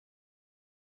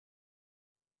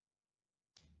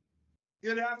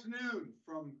Good afternoon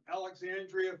from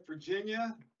Alexandria,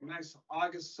 Virginia. Nice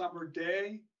August summer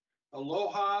day.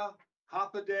 Aloha,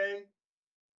 Hapa Day.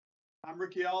 I'm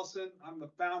Riki Ellison. I'm the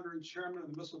founder and chairman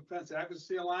of the Missile Defense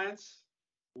Advocacy Alliance.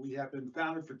 We have been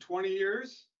founded for 20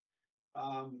 years.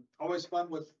 Always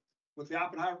fun with the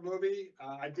Oppenheimer movie.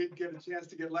 I did get a chance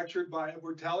to get lectured by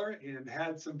Edward Teller and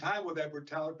had some time with Edward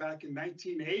Teller back in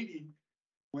 1980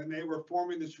 when they were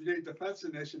forming the Strategic Defense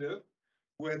Initiative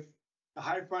with the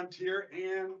High Frontier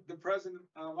and the President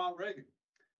Ronald Reagan.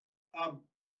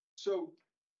 So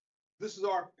this is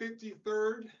our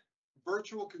 53rd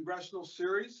virtual congressional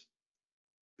series.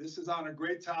 This is on a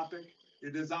great topic.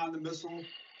 It is on the missile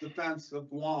defense of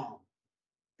Guam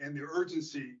and the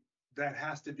urgency that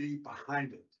has to be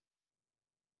behind it.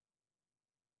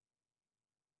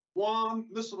 Guam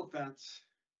missile defense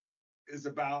is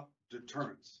about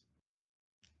deterrence.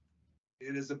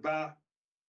 It is about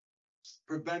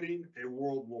preventing a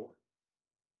world war.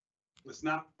 It's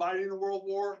not fighting a world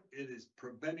war, it is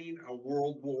preventing a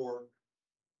world war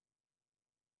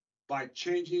by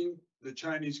changing the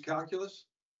Chinese calculus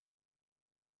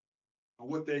on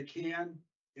what they can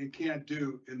and can't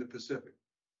do in the Pacific.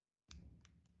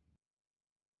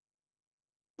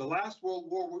 The last world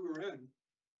war we were in,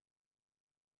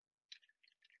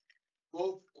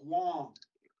 both Guam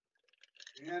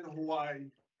and Hawaii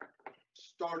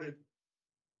started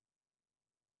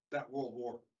that world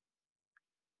war.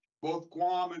 Both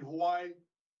Guam and Hawaii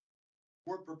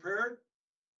weren't prepared,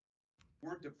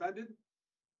 weren't defended,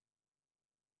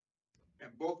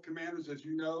 and both commanders, as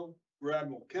you know, were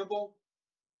Admiral Kimball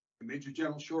and Major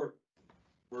General Short,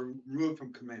 were removed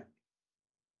from command.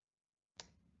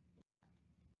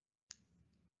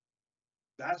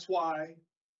 That's why,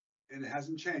 and it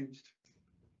hasn't changed,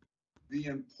 the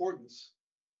importance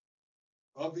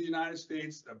of the United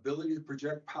States' ability to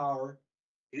project power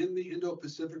in the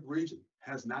Indo-Pacific region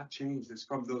has not changed. It's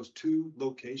from those two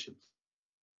locations.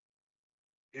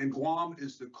 And Guam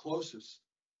is the closest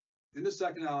in the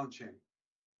second island chain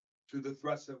to the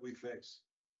threats that we face.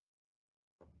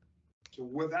 So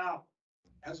without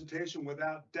hesitation,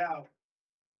 without doubt,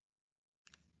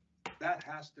 that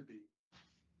has to be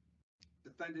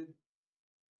defended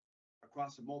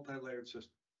across a multi-layered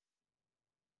system.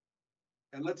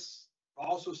 And let's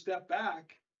also step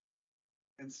back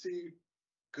and see,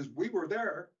 because we were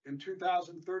there in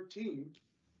 2013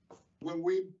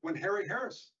 when Harry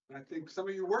Harris, and I think some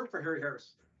of you worked for Harry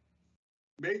Harris,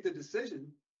 made the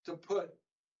decision to put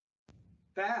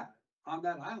THAAD on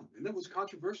that island. And it was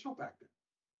controversial back then.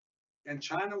 And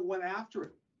China went after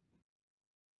it.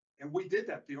 And we did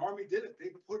that. The Army did it. They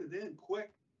put it in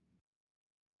quick.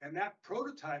 And that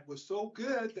prototype was so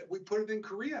good that we put it in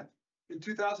Korea in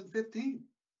 2015.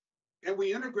 And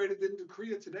we integrated it into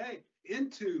Korea today,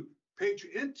 into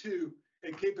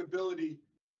a capability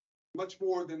much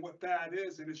more than what THAAD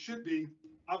is, and it should be,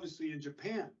 obviously, in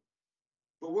Japan.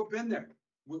 But we've been there.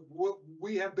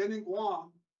 We have been in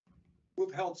Guam.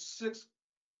 We've held 6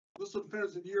 missile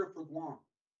defenders a year for Guam.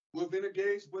 We've been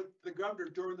engaged with the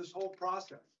governor during this whole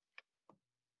process.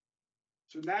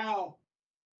 So now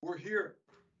we're here.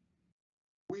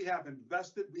 We have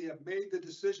invested, we have made the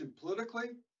decision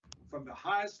politically from the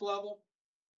highest level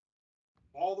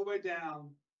all the way down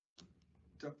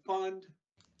to fund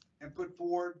and put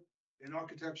forward an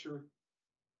architecture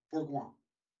for Guam.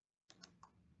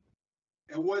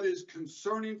 And what is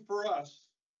concerning for us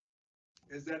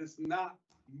is that it's not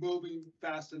moving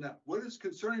fast enough. What is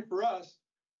concerning for us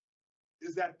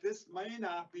is that this may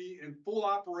not be in full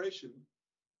operation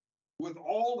with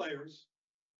all layers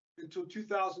until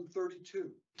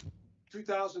 2032,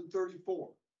 2034.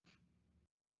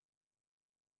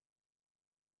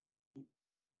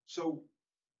 So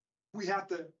we have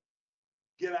to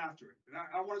get after it. And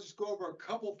I want to just go over a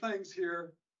couple things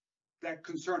here that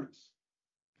concern us.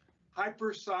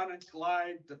 Hypersonic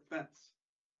glide defense.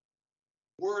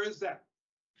 Where is that?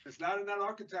 It's not in that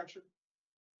architecture.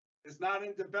 It's not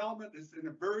in development. It's in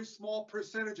a very small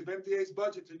percentage of MDA's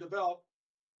budget to develop.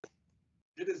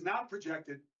 It is not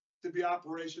projected to be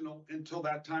operational until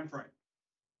that time frame.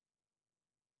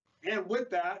 And with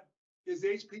that is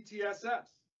HPTSS,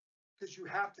 because you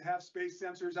have to have space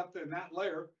sensors up there in that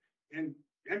layer. And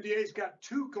MDA's got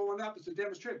 2 going up as a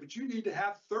demonstration, but you need to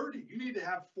have 30, you need to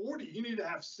have 40, you need to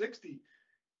have 60.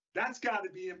 That's got to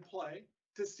be in play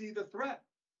to see the threat.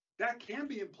 That can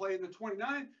be in play in the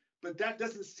 29, but that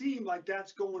doesn't seem like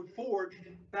that's going forward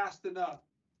fast enough.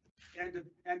 And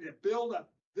to build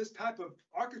up this type of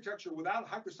architecture without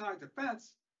hypersonic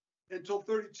defense until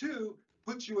 32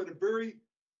 puts you in a very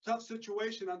tough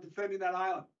situation on defending that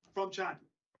island from China.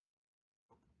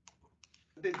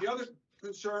 I think the other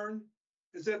concern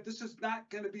is that this is not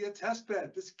going to be a test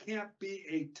bed. This can't be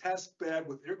a test bed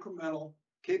with incremental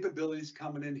capabilities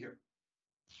coming in here.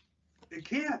 It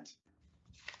can't.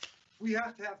 We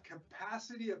have to have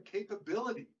capacity of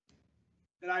capability.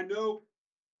 And I know,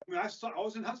 I mean, I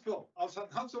was in Huntsville. I was in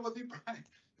Huntsville with you, Brian.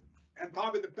 And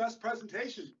probably the best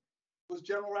presentation was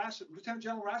Lieutenant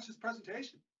General Rash's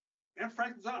presentation. And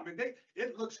Franklin's on. I mean,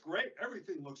 it looks great.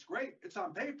 Everything looks great. It's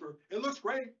on paper. It looks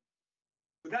great.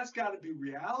 But that's got to be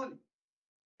reality.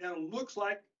 And it looks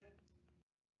like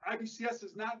IBCS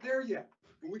is not there yet.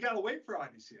 And we got to wait for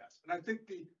IBCS. And I think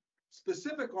the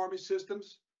specific Army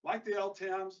systems, like the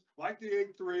LTAMs, like the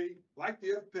A3, like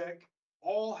the FPIC,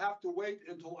 all have to wait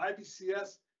until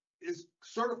IBCS is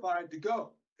certified to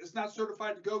go. It's not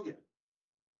certified to go yet.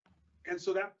 And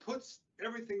so that puts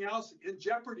everything else in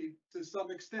jeopardy to some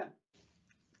extent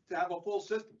to have a full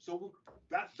system. So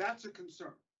that's a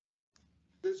concern.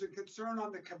 There's a concern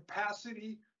on the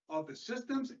capacity of the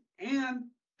systems and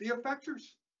the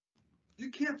effectors.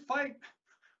 You can't fight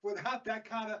without that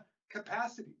kind of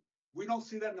capacity. We don't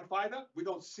see that in the fight up. We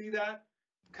don't see that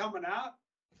coming out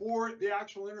for the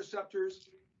actual interceptors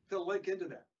to link into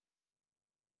that.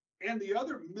 And the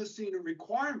other missing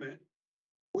requirement,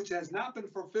 which has not been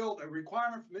fulfilled, a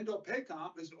requirement from Indo-Pacific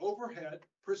Command, is overhead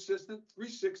persistent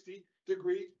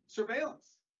 360-degree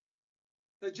surveillance.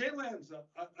 The JLAN's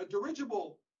a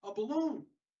dirigible, a balloon.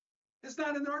 It's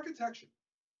not in the architecture.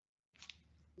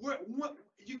 You're going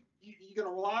to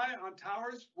rely on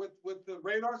towers with the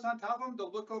radars on top of them to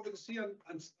look over the sea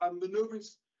on maneuvering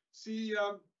sea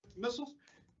missiles?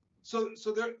 So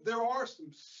there are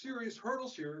some serious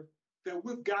hurdles here that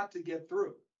we've got to get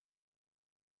through.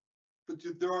 But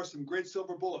there are some great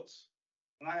silver bullets.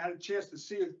 And I had a chance to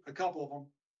see a couple of them.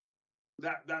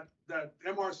 That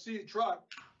MRC truck,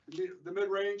 the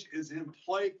mid-range, is in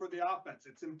play for the offense.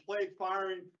 It's in play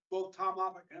firing both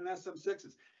Tomahawk and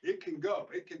SM-6s. It can go.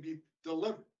 It can be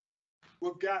delivered.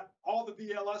 We've got all the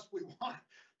VLS we want.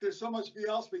 There's so much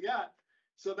VLS we got.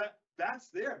 So that's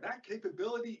there. That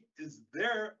capability is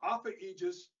there off of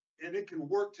Aegis, and it can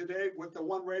work today with the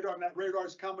one radar. And that radar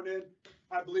is coming in,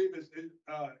 I believe, is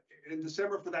in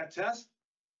December for that test.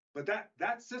 But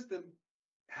that system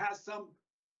has some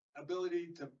ability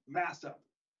to mass up.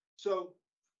 So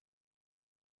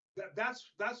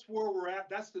that's where we're at.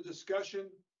 That's the discussion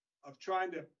of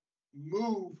trying to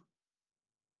move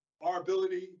our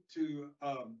ability to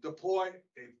deploy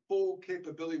a full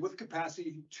capability with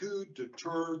capacity to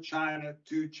deter China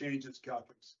to change its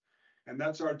calculus. And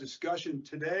that's our discussion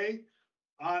today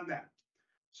on that.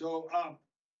 So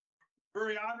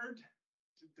very honored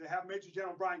to have Major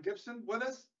General Brian Gibson with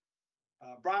us.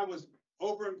 Brian was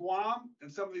over in Guam in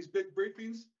some of these big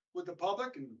briefings with the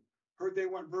public and heard they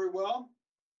went very well.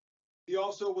 He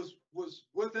also was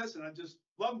with us, and I just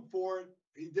love him for it.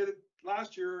 He did it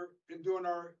last year in doing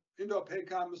our Indo-Pacific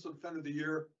Command Missile Defender of the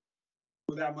Year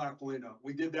with Admiral Colino.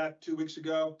 We did that 2 weeks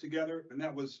ago together, and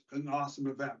that was an awesome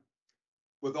event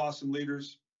with awesome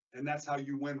leaders, and that's how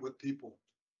you win with people.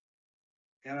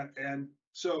 And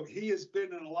so he has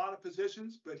been in a lot of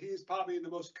positions, but he is probably in the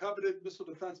most coveted missile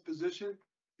defense position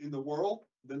in the world,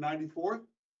 the 94th.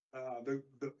 The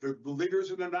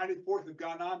leaders in the 94th have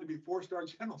gone on to be 4-star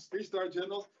generals, 3-star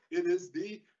generals. It is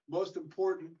the most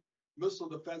important missile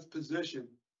defense position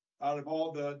out of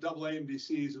all the double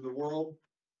AMDCs in the world.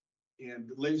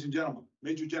 And ladies and gentlemen,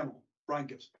 Major General Brian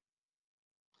Gibson.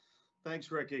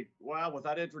 Thanks, Ricky. Wow, with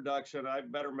that introduction, I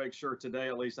better make sure today,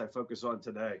 at least I focus on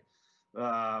today.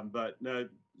 But no,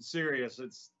 serious,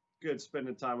 it's good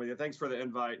spending time with you. Thanks for the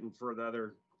invite and for the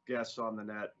other guests on the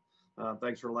net.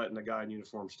 Thanks for letting the guy in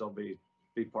uniform still be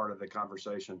part of the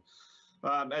conversation.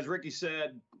 As Ricky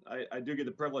said, I do get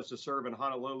the privilege to serve in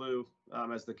Honolulu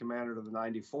as the commander of the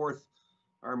 94th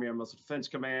Army Air Missile Defense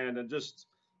Command. And just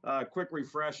a quick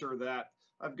refresher that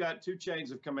I've got 2 chains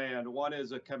of command. One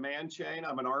is a command chain.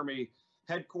 I'm an Army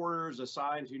headquarters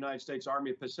assigned to United States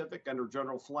Army Pacific under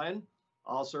General Flynn.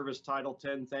 All service Title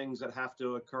 10 things that have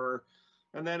to occur.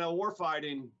 And then a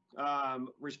warfighting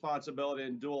responsibility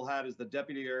and dual hat as the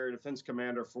Deputy Area Defense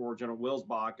Commander for General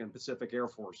Wilsbach and Pacific Air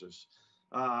Forces,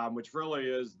 which really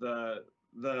is the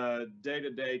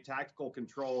day-to-day tactical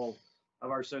control of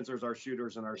our sensors, our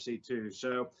shooters, and our C2.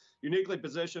 So uniquely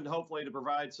positioned, hopefully, to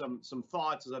provide some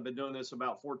thoughts, as I've been doing this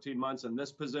about 14 months in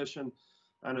this position,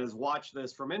 and has watched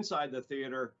this from inside the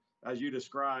theater, as you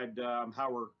described, how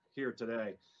we're here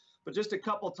today. But just a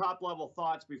couple top-level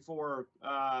thoughts before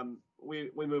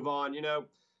we move on. You know,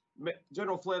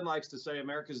 General Flynn likes to say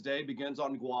America's day begins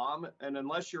on Guam, and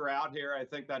unless you're out here, I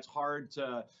think that's hard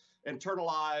to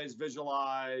internalize,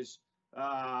 visualize,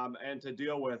 and to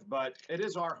deal with. But it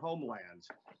is our homeland.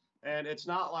 And it's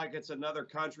not like it's another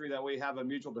country that we have a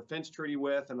mutual defense treaty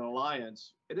with and an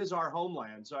alliance. It is our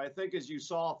homeland. So I think as you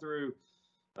saw through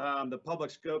the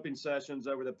public scoping sessions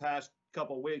over the past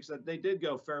couple of weeks, that they did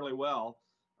go fairly well,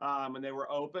 and they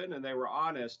were open and they were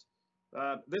honest.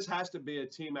 This has to be a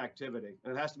team activity.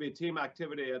 And it has to be a team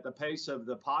activity at the pace of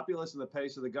the populace and the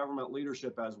pace of the government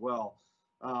leadership as well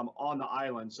on the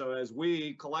island. So as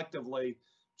we collectively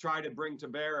try to bring to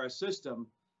bear a system,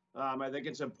 I think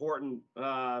it's important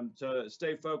to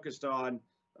stay focused on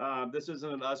this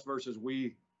isn't an us versus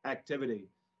we activity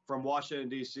from Washington,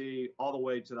 D.C. all the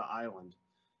way to the island.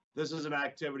 This is an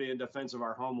activity in defense of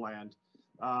our homeland.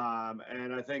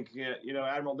 And I think,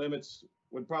 Admiral Nimitz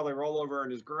would probably roll over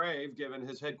in his grave, given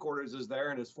his headquarters is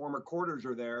there and his former quarters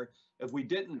are there, if we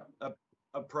didn't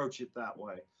approach it that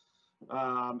way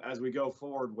as we go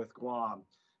forward with Guam.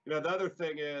 The other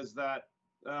thing is that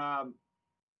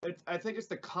I think it's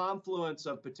the confluence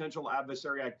of potential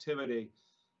adversary activity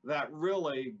that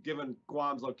really, given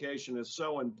Guam's location, is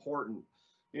so important.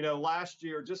 Last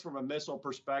year, just from a missile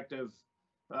perspective,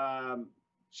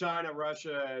 China,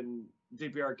 Russia, and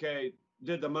DPRK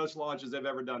did the most launches they've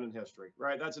ever done in history,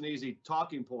 right? That's an easy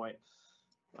talking point.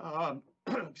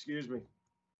 Excuse me.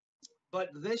 But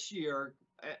this year,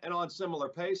 and on similar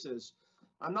paces,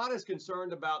 I'm not as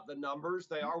concerned about the numbers.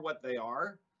 They are what they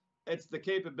are. It's the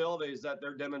capabilities that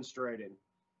they're demonstrating.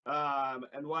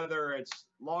 And whether it's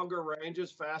longer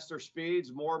ranges, faster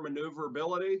speeds, more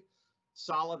maneuverability,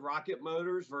 solid rocket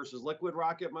motors versus liquid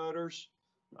rocket motors,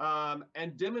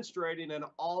 and demonstrating in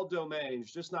all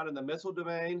domains, just not in the missile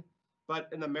domain, but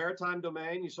in the maritime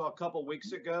domain. You saw a couple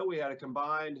weeks ago, we had a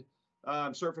combined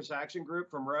surface action group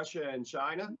from Russia and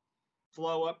China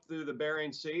flow up through the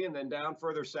Bering Sea and then down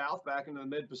further south back into the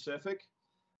mid-Pacific.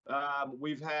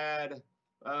 We've had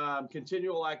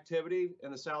continual activity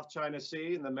in the South China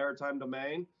Sea in the maritime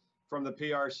domain from the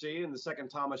PRC and the Second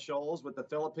Thomas Shoals with the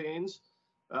Philippines,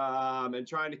 and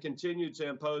trying to continue to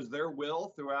impose their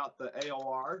will throughout the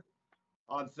AOR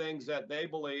on things that they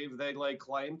believe they lay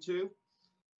claim to.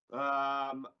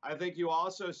 I think you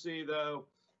also see, though,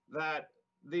 that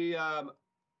the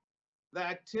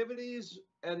activities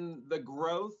and the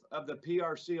growth of the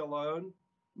PRC alone,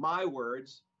 my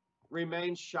words,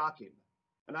 remains shocking.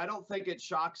 And I don't think it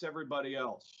shocks everybody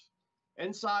else.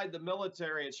 Inside the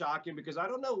military, it's shocking because I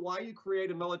don't know why you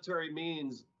create a military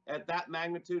means at that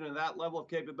magnitude and that level of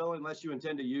capability unless you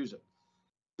intend to use it.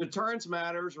 Deterrence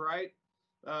matters, right?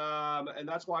 And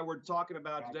that's why we're talking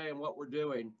about today and what we're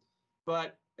doing.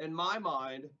 But in my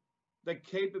mind, the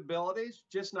capabilities,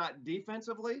 just not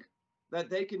defensively, that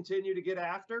they continue to get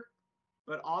after,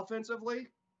 but offensively,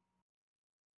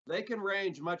 they can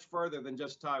range much further than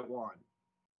just Taiwan.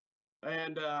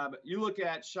 And you look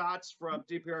at shots from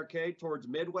DPRK towards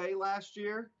Midway last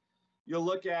year, you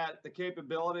look at the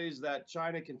capabilities that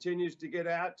China continues to get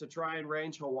at to try and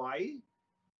range Hawaii,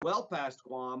 well past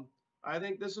Guam. I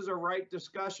think this is a right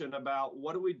discussion about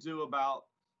what do we do about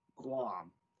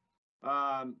Guam.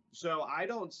 So I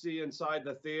don't see inside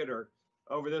the theater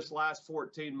over this last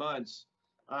 14 months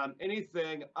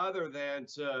anything other than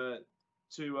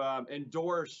to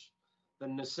endorse the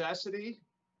necessity,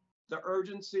 the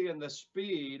urgency, and the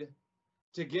speed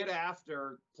to get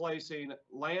after placing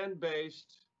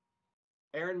land-based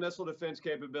air and missile defense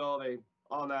capability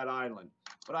on that island.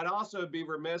 But I'd also be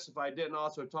remiss if I didn't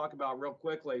also talk about real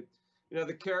quickly,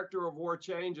 the character of war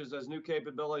changes as new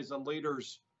capabilities and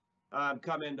leaders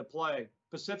come into play.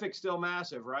 Pacific's still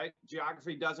massive, right?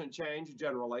 Geography doesn't change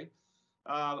generally.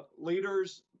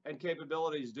 Leaders and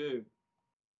capabilities do.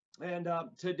 And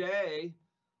today,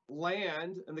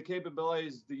 land and the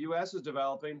capabilities the U.S. is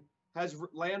developing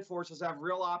land forces have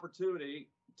real opportunity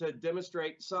to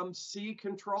demonstrate some sea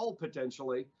control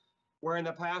potentially, where in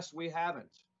the past we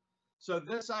haven't. So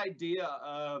this idea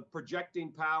of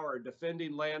projecting power,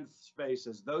 defending land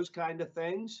spaces, those kind of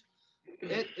things,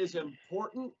 it is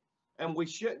important. And we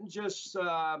shouldn't just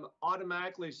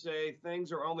automatically say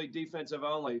things are only defensive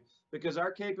only, because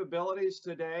our capabilities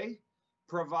today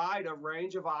provide a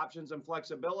range of options and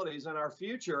flexibilities in our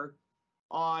future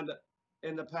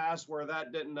in the past where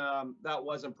that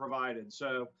wasn't provided.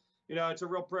 So, it's a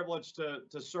real privilege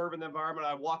to serve in the environment.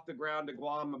 I walk the ground to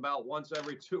Guam about once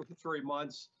every 2 or 3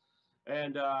 months,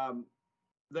 and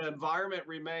the environment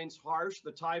remains harsh.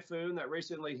 The typhoon that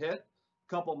recently hit a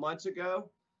couple months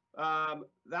ago,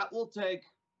 that will take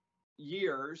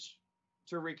years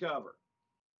to recover,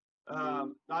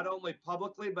 not only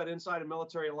publicly, but inside a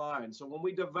military line. So when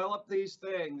we develop these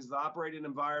things, the operating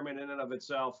environment in and of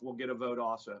itself will get a vote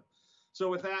also. So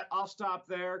with that, I'll stop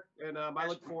there, and I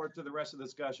look forward to the rest of the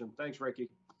discussion. Thanks, Riki.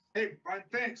 Hey, Brian,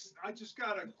 thanks. I just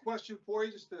got a question for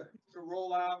you just to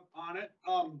roll out on it.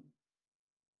 Can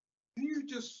you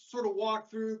just sort of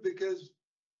walk through, because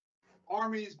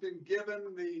Army's been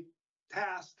given the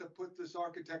task to put this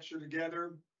architecture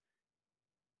together,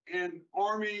 and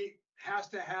Army has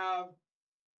to have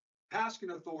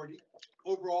tasking authority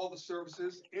over all the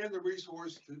services and the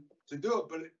resource to do it.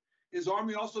 But is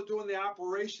Army also doing the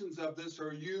operations of this, or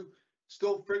are you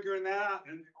still figuring that out?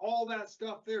 And all that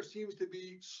stuff there seems to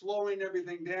be slowing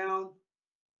everything down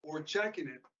or checking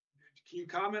it. Can you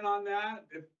comment on that?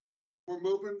 If we're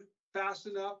moving fast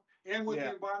enough, and with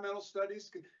the environmental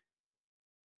studies,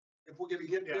 if we're going to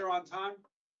get there on time?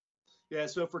 Yeah,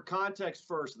 so for context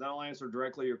first, and I'll answer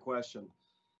directly your question.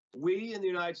 We in the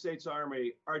United States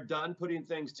Army are done putting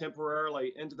things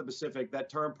temporarily into the Pacific that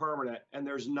turn permanent, and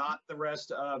there's not the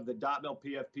rest of the .mil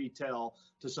PFP tail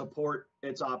to support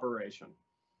its operation.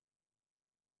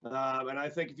 And I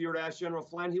think if you were to ask General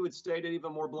Flynn, he would state it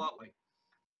even more bluntly.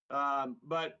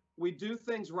 But we do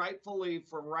things rightfully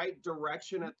for right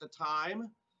direction at the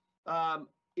time.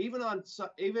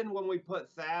 Even when we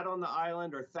put THAAD on the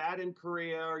island, or THAAD in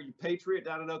Korea, or you Patriot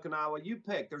down in Okinawa, you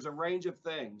pick, there's a range of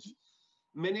things.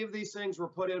 Many of these things were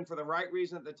put in for the right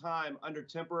reason at the time under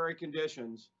temporary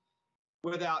conditions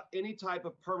without any type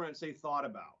of permanency thought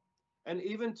about. And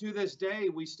even to this day,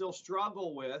 we still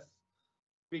struggle with,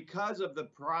 because of the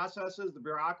processes, the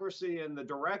bureaucracy, and the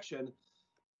direction,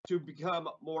 to become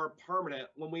more permanent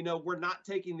when we know we're not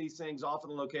taking these things off of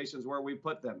the locations where we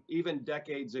put them, even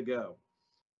decades ago.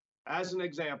 As an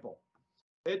example,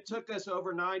 it took us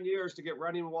over 9 years to get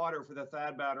running water for the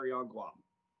THAAD battery on Guam.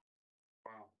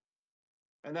 Wow.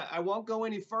 And I won't go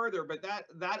any further, but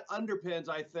that underpins,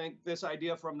 I think, this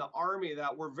idea from the Army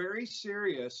that we're very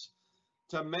serious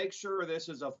to make sure this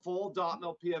is a full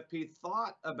 .mil PFP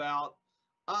thought about,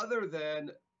 other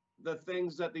than the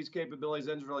things that these capabilities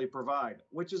individually provide,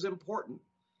 which is important.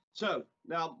 So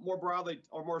now, more broadly,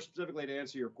 or more specifically, to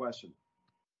answer your question.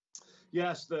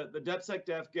 Yes, the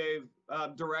DepSecDef gave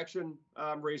direction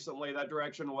recently. That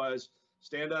direction was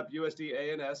stand up USD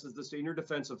ANS as the senior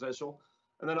defense official,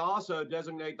 and then also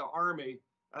designate the Army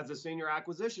as the senior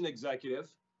acquisition executive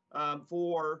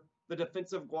for the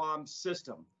Defense of Guam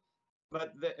system.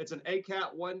 But it's an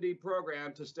ACAT 1D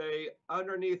program to stay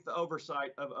underneath the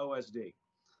oversight of OSD.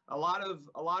 A lot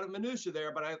of minutia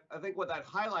there, but I think what that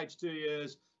highlights to you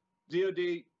is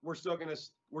DoD. We're still going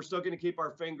to keep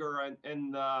our finger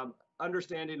in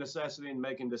understanding, assessing, and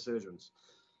making decisions.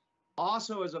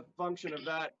 Also, as a function of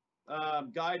that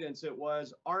guidance, it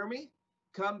was Army,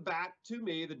 come back to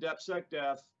me, the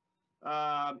DepSecDef,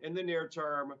 in the near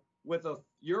term with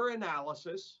your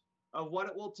analysis of what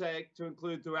it will take to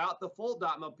include throughout the full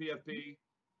 .mil PFP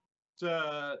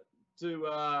to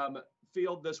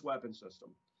field this weapon system.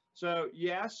 So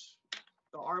yes,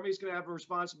 the Army's going to have a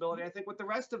responsibility, I think, with the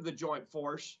rest of the joint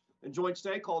force and joint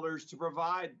stakeholders to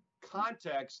provide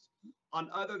context on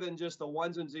other than just the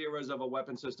ones and zeros of a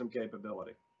weapon system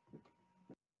capability.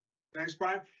 Thanks,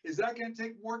 Brian. Is that going to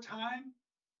take more time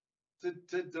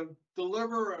to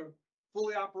deliver a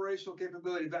fully operational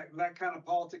capability, that kind of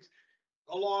politics,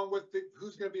 along with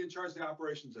who's going to be in charge of the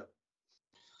operations of it?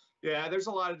 Yeah, there's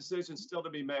a lot of decisions still to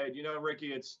be made. You know,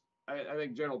 Ricky, I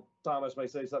think General Thomas may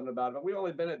say something about it, but we've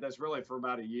only been at this really for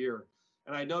about a year.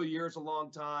 And I know year's a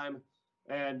long time,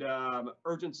 and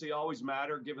urgency always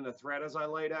matter given the threat as I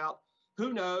laid out.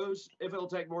 Who knows if it'll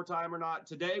take more time or not?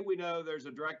 Today, we know there's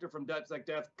a director from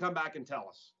DepSecDef. Come back and tell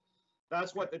us.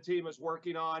 That's what the team is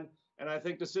working on. And I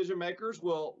think decision makers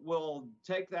will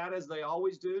take that, as they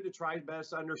always do, to try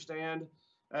best understand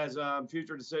as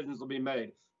future decisions will be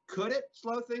made. Could it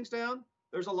slow things down?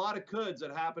 There's a lot of coulds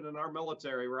that happen in our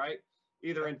military, right?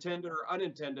 Either intended or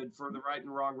unintended for the right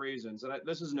and wrong reasons. And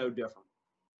this is no different.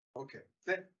 Okay.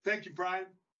 Thank you, Brian.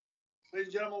 Ladies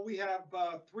and gentlemen, we have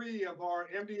 3 of our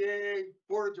MDAA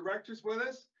board of directors with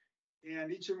us,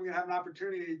 and each of them will have an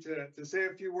opportunity to say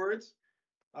a few words.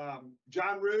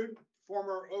 John Rood,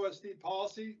 former OSD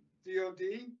policy,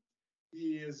 DOD.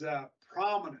 He is a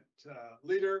prominent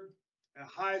leader at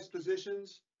highest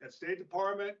positions at State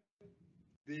Department,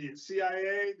 the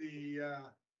CIA, the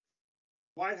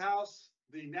White House,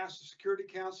 the National Security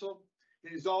Council.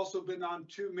 And he's also been on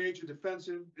 2 major defense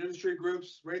industry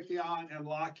groups, Raytheon and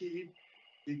Lockheed.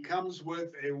 He comes with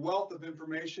a wealth of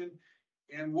information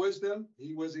and wisdom.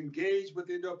 He was engaged with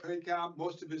Indo-Pacific Command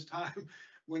most of his time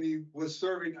when he was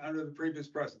serving under the previous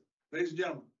president. Ladies and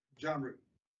gentlemen, John Rood.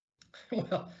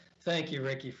 Well, thank you,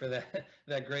 Ricky, for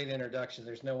that great introduction.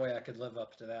 There's no way I could live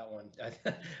up to that one,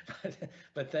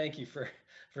 but thank you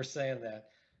for saying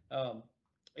that.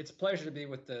 It's a pleasure to be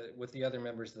with the other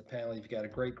members of the panel. You've got a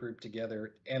great group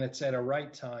together, and it's at a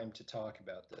right time to talk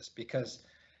about this because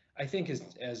I think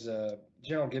as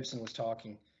General Gibson was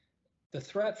talking, the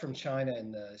threat from China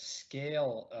and the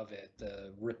scale of it,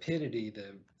 the rapidity,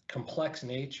 the complex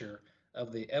nature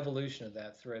of the evolution of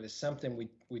that threat is something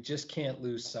we just can't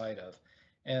lose sight of.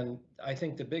 And I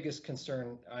think the biggest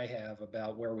concern I have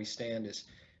about where we stand is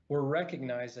we're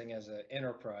recognizing as an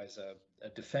enterprise, a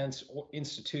defense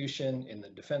institution in the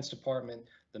Defense Department,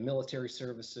 the military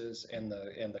services, and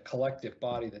the collective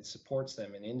body that supports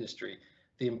them in industry,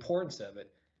 the importance of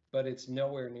it, but it's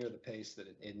nowhere near the pace that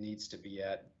it needs to be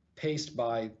at, paced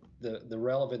by the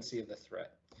relevancy of the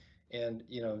threat. And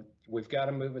we've got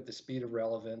to move at the speed of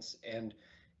relevance. And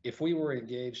if we were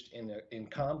engaged in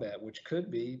combat, which could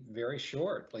be very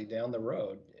shortly down the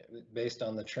road, based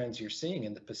on the trends you're seeing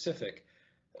in the Pacific,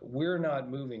 we're not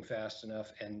moving fast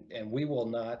enough, and we will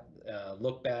not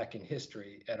look back in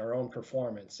history at our own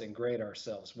performance and grade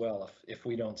ourselves well if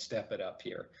we don't step it up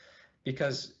here.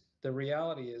 Because the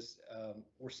reality is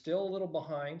we're still a little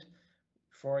behind.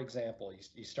 For example,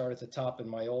 you start at the top in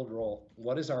my old role,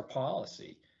 what is our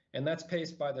policy? And that's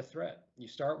paced by the threat. You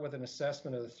start with an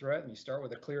assessment of the threat, and you start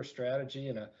with a clear strategy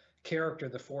and a character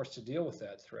of the force to deal with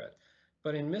that threat.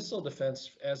 But in missile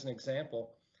defense, as an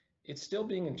example, it's still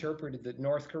being interpreted that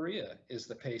North Korea is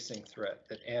the pacing threat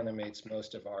that animates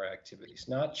most of our activities,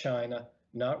 not China,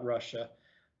 not Russia.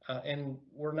 And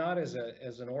we're not, as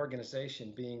an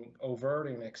organization, being overt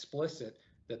and explicit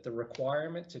that the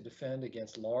requirement to defend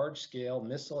against large-scale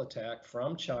missile attack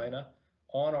from China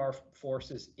on our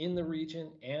forces in the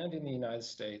region and in the United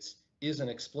States is an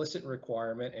explicit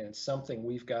requirement, and it's something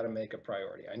we've got to make a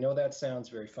priority. I know that sounds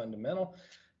very fundamental,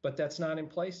 but that's not in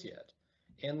place yet.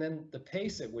 And then the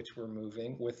pace at which we're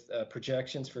moving with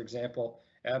projections, for example,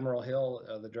 Admiral Hill,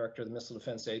 the director of the Missile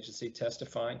Defense Agency,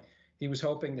 testifying, he was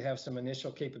hoping to have some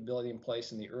initial capability in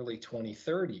place in the early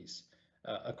 2030s,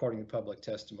 according to public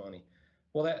testimony.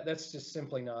 Well, that's just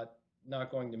simply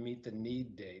not going to meet the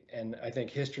need date. And I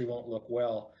think history won't look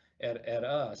well at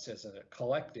us as a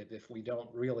collective if we don't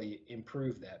really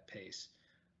improve that pace.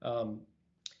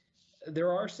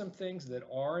 There are some things that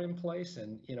are in place,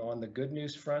 and on the good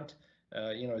news front,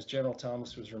 as General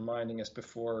Thomas was reminding us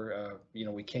before,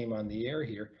 we came on the air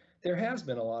here, there has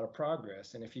been a lot of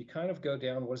progress. And if you kind of go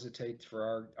down, what does it take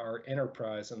for our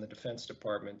enterprise and the Defense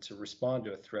Department to respond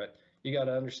to a threat? You got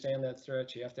to understand that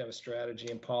threat. You have to have a strategy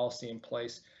and policy in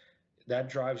place. That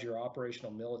drives your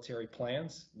operational military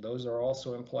plans. Those are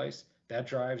also in place. That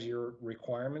drives your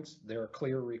requirements. There are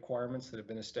clear requirements that have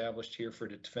been established here for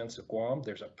the Defense of Guam.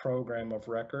 There's a program of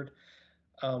record.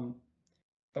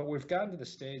 But we've gotten to the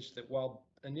stage that while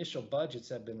initial budgets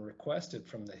have been requested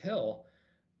from the Hill,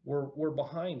 we're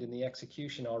behind in the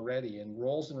execution already, and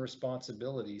roles and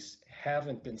responsibilities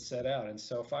haven't been set out. And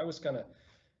so if I was going to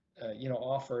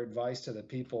offer advice to the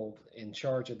people in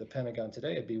charge of the Pentagon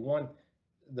today, it'd be one,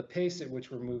 the pace at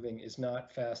which we're moving is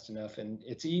not fast enough. And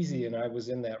it's easy, and I was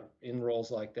in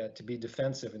roles like that, to be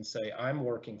defensive and say, I'm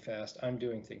working fast, I'm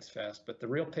doing things fast. But the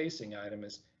real pacing item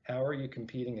is, how are you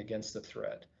competing against the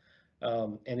threat?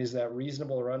 And is that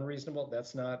reasonable or unreasonable?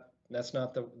 That's not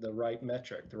the right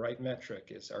metric. The right metric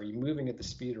is, are you moving at the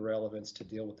speed of relevance to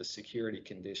deal with the security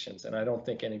conditions? And I don't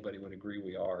think anybody would agree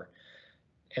we are.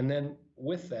 And then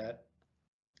with that,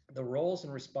 the roles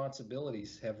and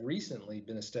responsibilities have recently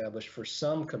been established for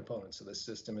some components of the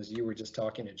system, as you were just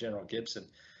talking to General Gibson,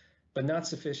 but not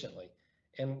sufficiently.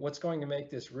 And what's going to make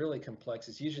this really complex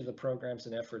is usually the programs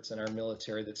and efforts in our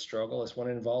military that struggle is when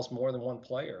it involves more than one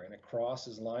player and it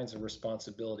crosses lines of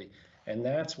responsibility. And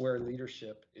that's where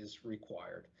leadership is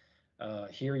required.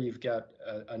 Here you've got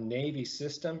a Navy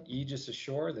system, Aegis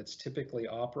ashore, that's typically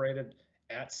operated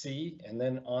at sea and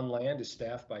then on land is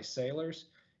staffed by sailors.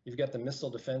 You've got the Missile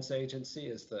Defense Agency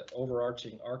as the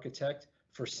overarching architect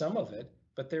for some of it,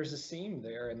 but there's a seam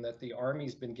there in that the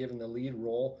Army's been given the lead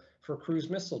role for cruise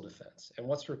missile defense. And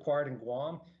what's required in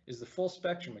Guam is the full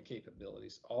spectrum of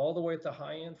capabilities, all the way at the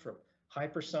high end, from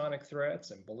hypersonic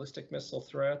threats and ballistic missile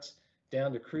threats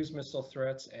down to cruise missile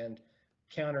threats and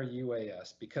counter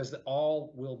UAS, because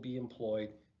all will be employed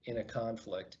in a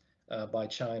conflict by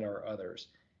China or others.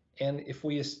 And if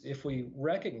we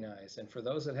recognize, and for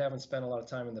those that haven't spent a lot of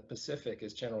time in the Pacific,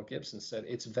 as General Gibson said,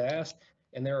 it's vast,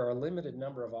 and there are a limited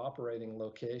number of operating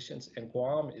locations, and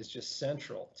Guam is just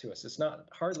central to us. It's not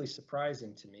hardly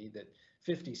surprising to me that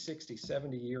 50, 60,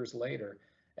 70 years later,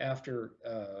 after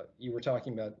you were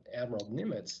talking about Admiral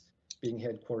Nimitz being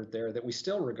headquartered there, that we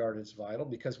still regard it as vital,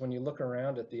 because when you look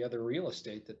around at the other real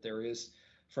estate that there is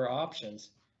for options,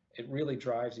 it really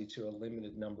drives you to a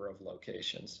limited number of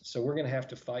locations. So we're going to have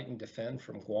to fight and defend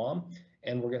from Guam,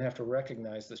 and we're going to have to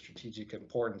recognize the strategic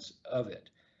importance of it.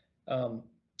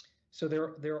 So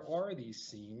there are these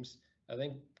seams. I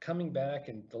think coming back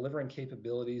and delivering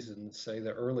capabilities in, say,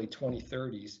 the early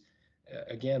 2030s,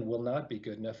 again, will not be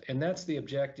good enough. And that's the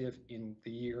objective in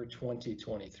the year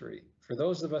 2023. For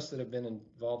those of us that have been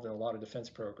involved in a lot of defense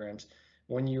programs,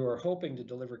 when you are hoping to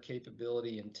deliver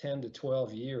capability in 10 to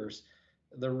 12 years,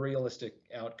 the realistic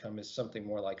outcome is something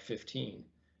more like 15.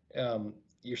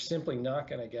 You're simply not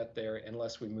going to get there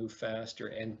unless we move faster.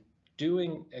 And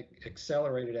doing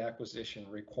accelerated acquisition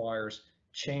requires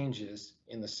changes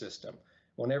in the system.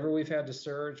 Whenever we've had to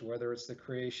surge, whether it's the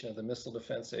creation of the Missile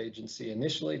Defense Agency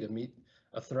initially to meet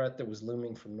a threat that was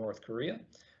looming from North Korea,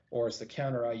 or it's the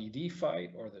counter IED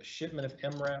fight, or the shipment of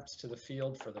MRAPs to the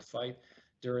field for the fight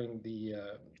during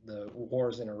the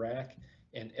wars in Iraq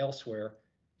and elsewhere,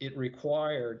 it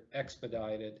required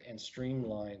expedited and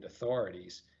streamlined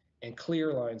authorities and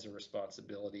clear lines of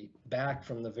responsibility back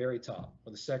from the very top,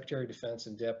 with the Secretary of Defense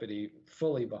and Deputy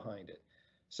fully behind it.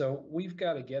 So we've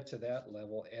got to get to that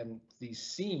level, and these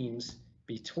seams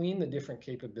between the different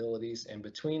capabilities and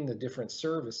between the different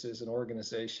services and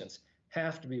organizations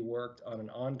have to be worked on an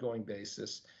ongoing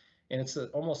basis. And it's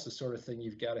almost the sort of thing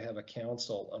you've got to have a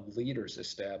council of leaders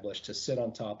established to sit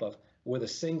on top of, with a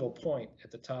single point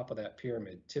at the top of that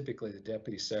pyramid, typically the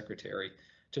Deputy Secretary,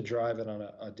 to drive it on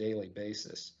a daily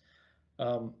basis.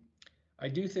 I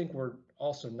do think we're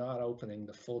also not opening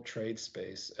the full trade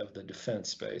space of the defense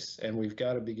space, and we've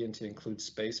got to begin to include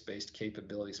space-based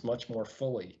capabilities much more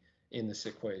fully in this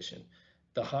equation.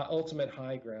 The ultimate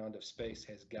high ground of space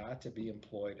has got to be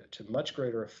employed to much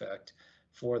greater effect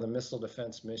for the missile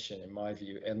defense mission, in my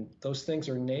view, and those things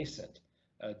are nascent.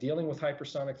 Dealing with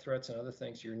hypersonic threats and other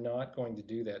things, you're not going to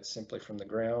do that simply from the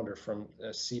ground or from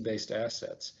sea-based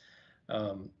assets.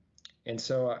 And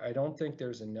so I don't think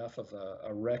there's enough of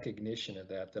a recognition of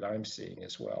that I'm seeing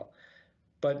as well.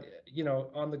 But, you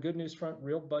know, on the good news front,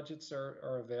 real budgets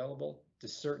are available.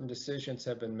 Certain decisions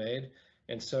have been made.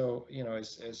 And so, you know,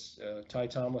 as Ty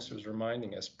Thomas was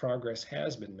reminding us, progress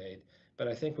has been made. But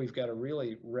I think we've got to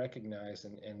really recognize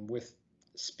and with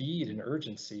speed and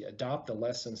urgency, adopt the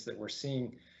lessons that we're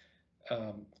seeing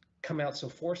come out so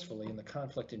forcefully in the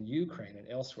conflict in Ukraine and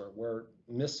elsewhere, where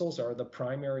missiles are the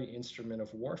primary instrument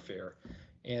of warfare,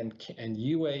 and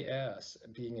UAS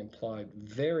being employed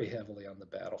very heavily on the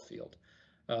battlefield.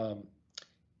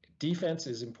 Defense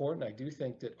is important. I do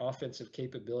think that offensive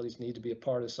capabilities need to be a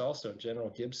part of this also. And General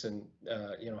Gibson,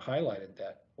 you know, highlighted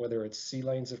that, whether it's sea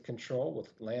lanes of control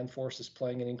with land forces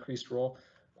playing an increased role,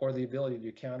 or the ability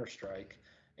to counterstrike.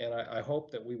 And I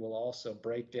hope that we will also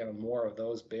break down more of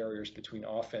those barriers between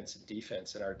offense and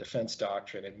defense in our defense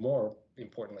doctrine, and more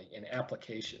importantly, in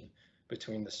application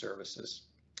between the services.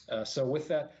 So with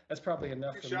that, that's probably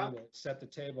enough for me to set the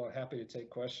table. I'm happy to take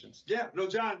questions. Yeah, no,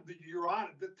 John, you're on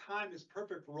it. The time is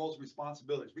perfect for roles and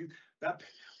responsibilities.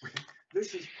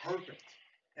 This is perfect.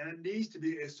 And it needs to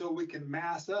be so we can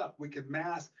mass up. We can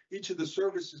mass, each of the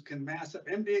services can mass up.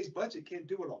 MDA's budget can't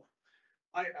do it all.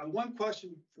 I one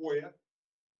question for you.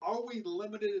 Are we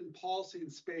limited in policy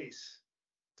and space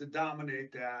to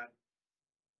dominate that?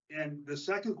 And the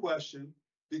second question,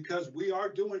 because we are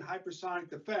doing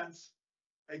hypersonic defense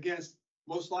against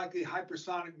most likely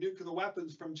hypersonic nuclear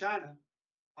weapons from China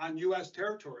on U.S.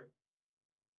 territory,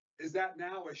 is that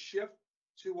now a shift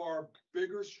to our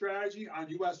bigger strategy on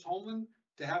U.S. homeland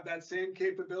to have that same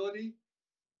capability?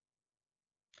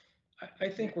 I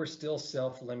think we're still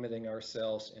self-limiting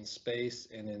ourselves in space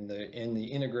and in the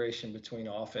integration between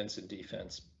offense and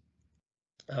defense.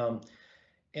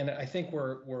 And I think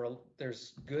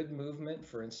there's good movement.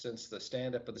 For instance, the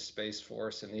stand-up of the Space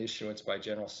Force and the issuance by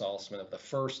General Saltzman of the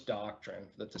first doctrine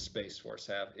that the Space Force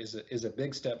have is a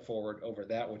big step forward over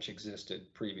that which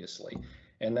existed previously.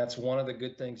 And that's one of the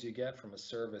good things you get from a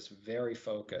service very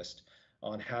focused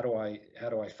on how do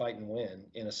I fight and win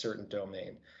in a certain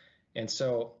domain. And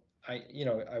so I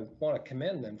want to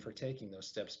commend them for taking those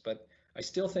steps, but I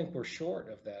still think we're short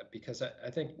of that, because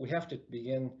I think we have to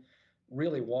begin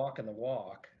really walking the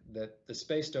walk, that the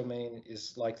space domain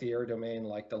is like the air domain,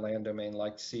 like the land domain,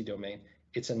 like the sea domain.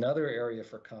 It's another area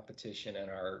for competition,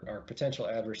 and our potential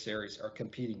adversaries are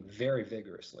competing very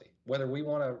vigorously, whether we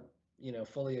want to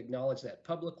fully acknowledge that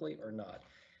publicly or not.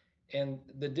 And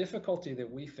the difficulty that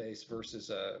we face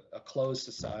versus a closed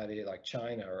society like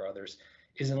China or others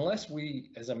is, unless we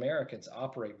as Americans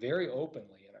operate very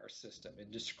openly in our system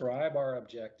and describe our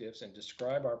objectives and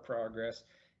describe our progress,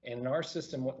 and in our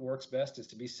system what works best is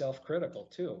to be self-critical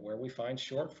too, where we find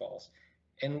shortfalls,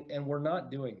 and we're not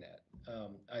doing that.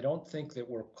 I don't think that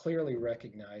we're clearly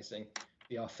recognizing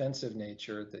the offensive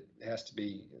nature that has to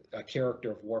be a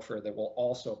character of warfare that will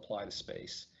also apply to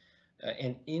space,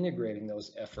 and integrating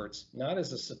those efforts, not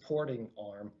as a supporting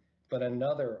arm, but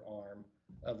another arm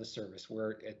of the service,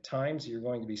 where at times you're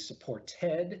going to be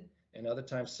supported and other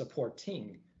times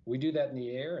supporting. We do that in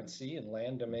the air and sea and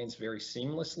land domains very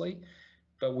seamlessly,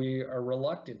 but we are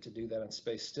reluctant to do that in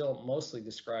space, still mostly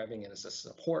describing it as a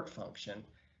support function,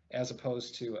 as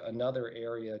opposed to another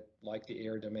area like the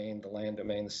air domain, the land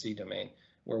domain, the sea domain,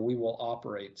 where we will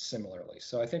operate similarly.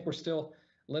 So I think we're still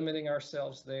limiting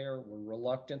ourselves there. We're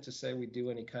reluctant to say we do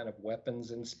any kind of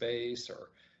weapons in space,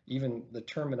 or even the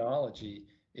terminology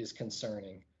is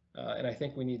concerning. And I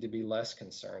think we need to be less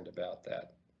concerned about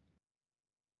that.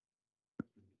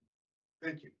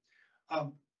 Thank you.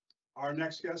 Our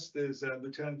next guest is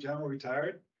Lieutenant General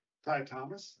retired Ty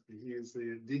Thomas. He is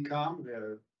the DCOM,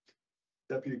 the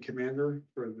Deputy Commander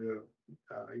for the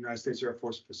United States Air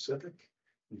Force Pacific.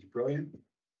 He's brilliant.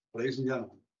 Ladies and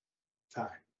gentlemen, Ty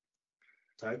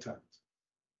Thomas.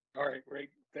 All right, great.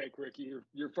 Thank you, Ricky.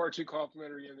 You're far too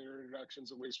complimentary in the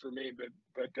introductions, at least for me,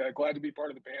 but glad to be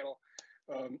part of the panel.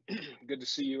 Good to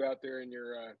see you out there in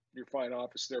your fine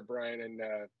office there, Brian, and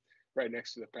right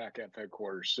next to the PACAF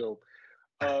headquarters. So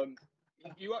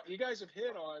you guys have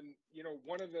hit on,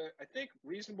 one of the, I think,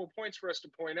 reasonable points for us to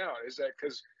point out is that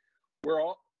because we're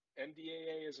all,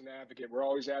 MDAA is an advocate. We're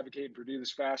always advocating for do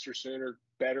this faster, sooner,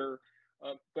 better.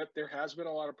 But there has been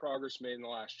a lot of progress made in the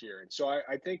last year. And so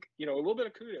I think, a little bit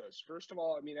of kudos. First of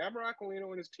all, Admiral Aquilino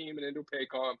and his team at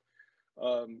Indo-PACOM,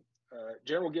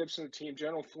 General Gibson, the team,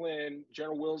 General Flynn,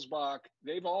 General Wilsbach,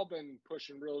 they've all been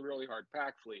pushing really, really hard.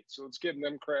 PAC fleet. So let's give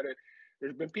them credit.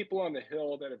 There's been people on the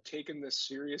Hill that have taken this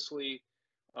seriously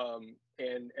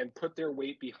and put their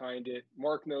weight behind it.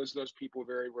 Mark knows those people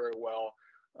very, very well.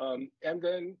 And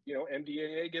then,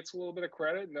 MDAA gets a little bit of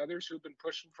credit, and others who've been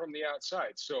pushing from the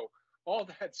outside. So all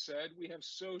that said, we have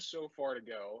so far to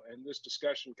go, and this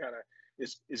discussion kind of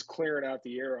is clearing out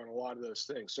the air on a lot of those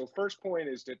things. So first point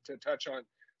is to touch on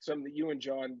something that you and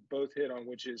John both hit on,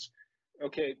 which is,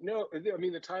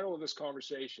 the title of this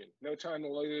conversation, no time to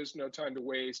lose, no time to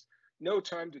waste, no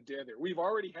time to dither. We've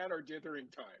already had our dithering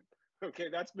time. Okay,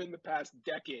 that's been the past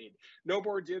decade. No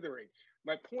more dithering.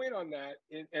 My point on that,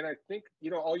 and I think,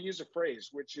 I'll use a phrase,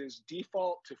 which is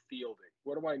default to fielding.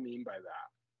 What do I mean by that?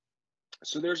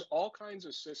 So there's all kinds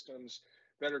of systems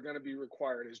that are going to be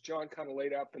required, as John kind of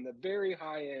laid out, from the very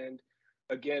high end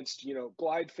against,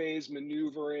 glide phase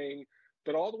maneuvering,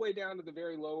 but all the way down to the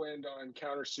very low end on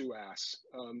counter SUAS,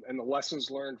 and the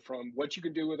lessons learned from what you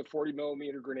can do with a 40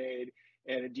 millimeter grenade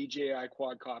and a DJI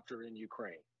quadcopter in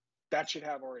Ukraine. That should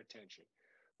have our attention.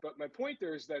 But my point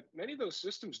there is that many of those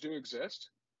systems do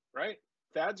exist, right?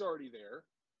 THAAD's already there.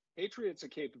 Patriot's a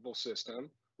capable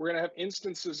system. We're going to have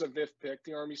instances of VIFPIC.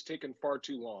 The Army's taken far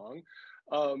too long.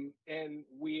 And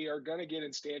we are going to get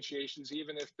instantiations,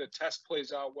 even if the test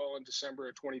plays out well in December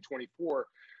of 2024.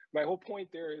 My whole point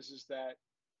there is that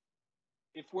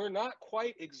if we're not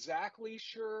quite exactly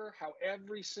sure how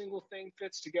every single thing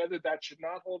fits together, that should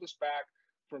not hold us back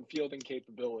from fielding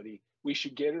capability. We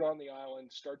should get it on the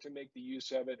island, start to make the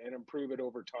use of it, and improve it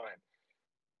over time.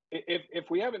 If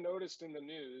we haven't noticed in the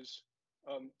news,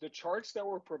 the charts that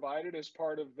were provided as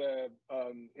part of the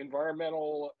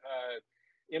environmental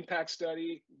impact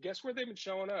study, guess where they've been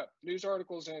showing up? News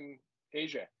articles in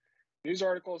Asia, news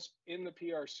articles in the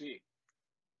PRC.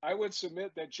 I would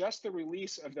submit that just the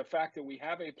release of the fact that we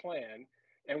have a plan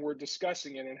and we're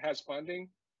discussing it and has funding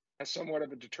has somewhat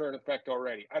of a deterrent effect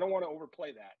already. I don't want to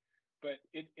overplay that, but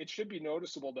it should be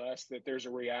noticeable to us that there's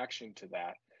a reaction to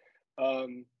that.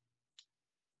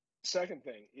 Second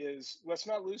thing is, let's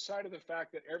not lose sight of the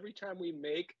fact that every time we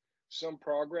make some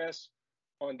progress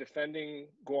on defending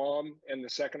Guam and the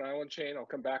second island chain, I'll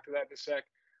come back to that in a sec,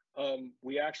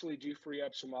 we actually do free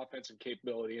up some offensive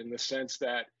capability, in the sense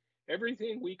that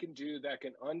everything we can do that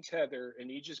can untether an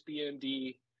Aegis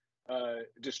BMD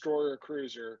destroyer or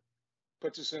cruiser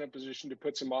puts us in a position to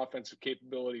put some offensive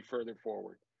capability further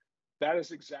forward. That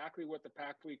is exactly what the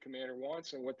PAC Fleet Commander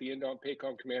wants and what the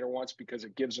Indo-PACOM Commander wants, because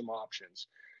it gives them options.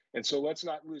 And so let's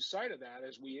not lose sight of that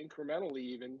as we incrementally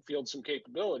even field some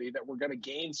capability, that we're going to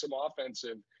gain some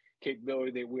offensive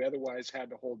capability that we otherwise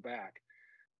had to hold back.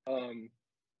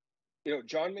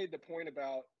 John made the point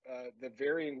about the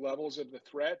varying levels of the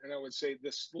threat, and I would say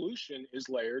the solution is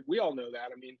layered. We all know that.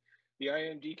 The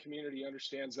IMD community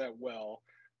understands that well.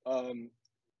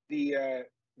 The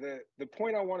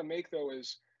point I want to make, though,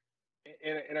 is,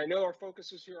 and I know our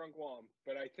focus is here on Guam,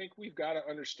 but I think we've got to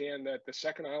understand that the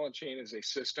second island chain is a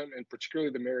system, and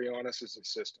particularly the Marianas is a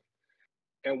system.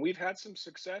 And we've had some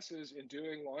successes in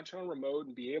doing launch on remote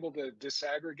and be able to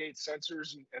disaggregate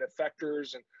sensors and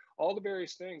effectors and all the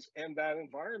various things. And that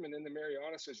environment in the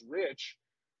Marianas is rich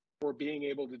for being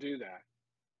able to do that.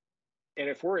 And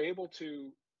if we're able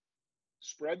to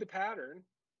spread the pattern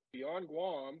beyond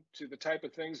Guam to the type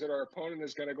of things that our opponent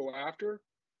is going to go after,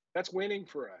 that's winning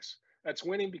for us. That's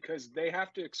winning because they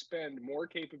have to expend more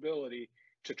capability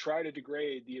to try to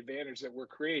degrade the advantage that we're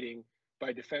creating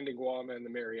by defending Guam and the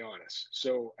Marianas.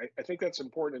 So I think that's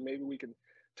important, and maybe we can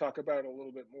talk about it a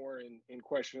little bit more in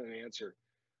question and answer.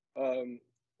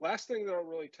 Last thing that I'll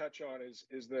really touch on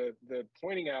is the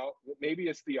pointing out that maybe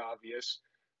it's the obvious,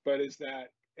 but is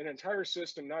that an entire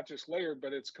system, not just layered,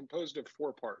 but it's composed of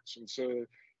 4 parts. And so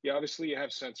obviously you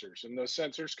have sensors, and those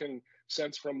sensors can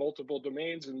sense from multiple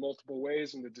domains in multiple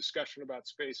ways. And the discussion about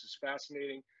space is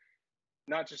fascinating,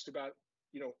 not just about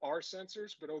our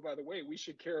sensors, but oh, by the way, we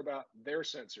should care about their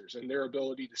sensors and their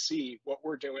ability to see what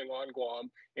we're doing on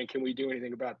Guam, and can we do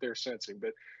anything about their sensing.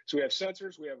 But so we have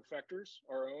sensors, we have effectors,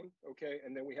 our own, okay,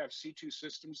 and then we have C2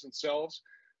 systems themselves.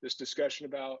 This discussion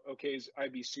about, okay, is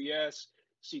IBCS,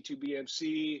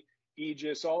 C2BMC,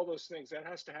 Aegis, all those things, that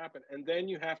has to happen. And then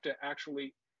you have to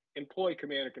actually employ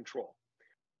command and control.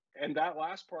 And that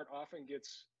last part often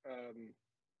gets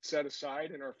set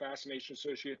aside in our Fascination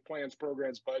Associate plans,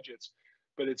 programs, budgets,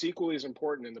 but it's equally as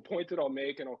important. And the point that I'll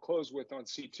make, and I'll close with on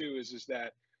C2, is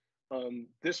that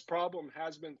this problem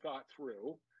has been thought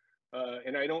through.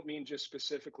 And I don't mean just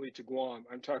specifically to Guam.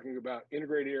 I'm talking about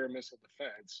integrated air and missile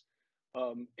defense.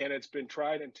 And it's been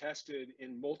tried and tested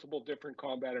in multiple different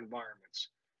combat environments.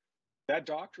 That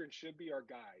doctrine should be our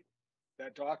guide.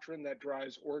 That doctrine that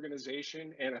drives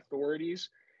organization and authorities.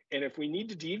 And if we need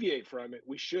to deviate from it,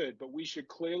 we should, but we should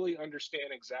clearly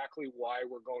understand exactly why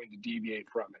we're going to deviate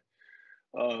from it.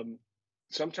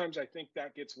 Sometimes I think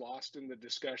that gets lost in the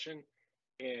discussion,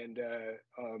 and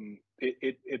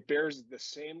it bears the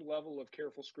same level of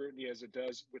careful scrutiny as it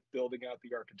does with building out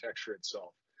the architecture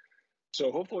itself.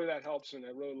 So hopefully that helps, and I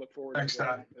really look forward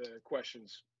to the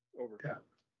questions over.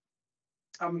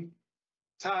 Yeah.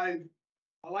 Ty,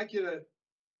 I'd like you to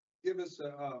give us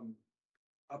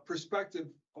a perspective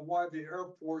of why the Air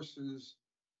Force has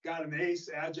got an ACE,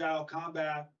 agile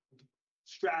combat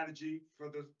strategy for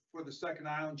the second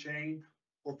island chain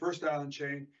or first island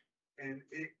chain, and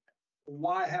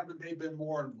why haven't they been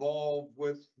more involved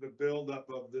with the buildup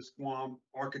of this Guam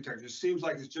architecture? It seems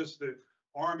like it's just the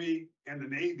Army and the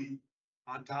Navy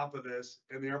on top of this,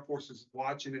 and the Air Force is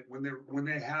watching it when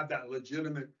they have that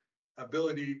legitimate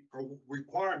ability or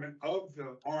requirement of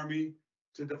the Army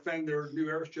to defend their new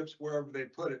airstrips wherever they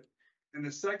put it. And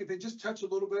the second thing, just touch a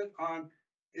little bit on,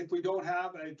 if we don't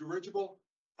have a dirigible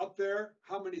up there,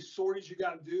 how many sorties you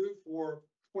got to do for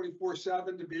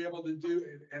 24/7 to be able to do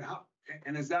it,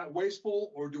 and is that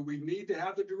wasteful, or do we need to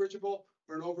have the dirigible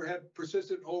or an overhead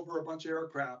persistent over a bunch of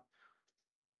aircraft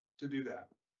to do that?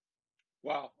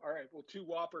 Wow. All right. Well, 2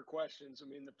 whopper questions. I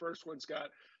mean, the first one's got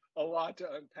a lot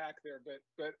to unpack there,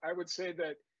 but I would say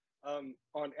that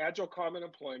on agile common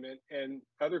employment, and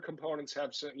other components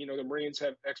have some, the Marines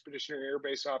have expeditionary air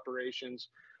base operations,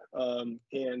 and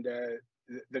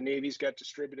the Navy's got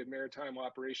distributed maritime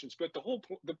operations. But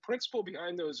the principle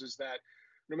behind those is that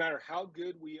no matter how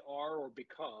good we are or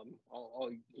become,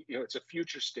 it's a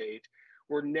future state,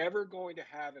 we're never going to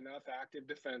have enough active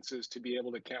defenses to be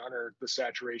able to counter the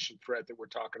saturation threat that we're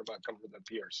talking about coming from the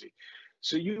PRC.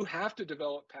 So you have to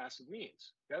develop passive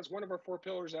means. That's one of our 4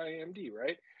 pillars of IAMD,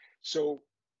 right? So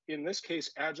in this case,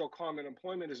 agile common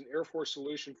employment is an Air Force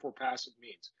solution for passive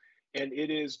means. And it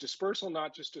is dispersal,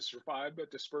 not just to survive,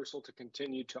 but dispersal to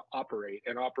continue to operate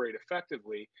and operate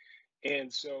effectively.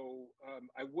 And so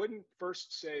I wouldn't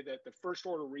first say that the first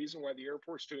order reason why the Air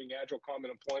Force is doing agile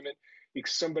common employment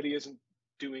because somebody isn't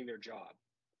doing their job.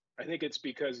 I think it's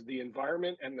because the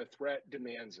environment and the threat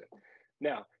demands it.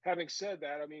 Now, having said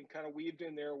that, I mean, kind of weaved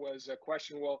in there was a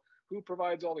question, well, who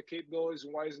provides all the capabilities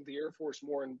and why isn't the Air Force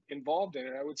more involved in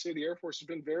it? I would say the Air Force has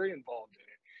been very involved in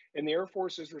it. And the Air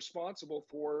Force is responsible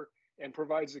for and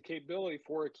provides the capability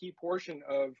for a key portion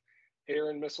of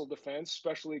air and missile defense,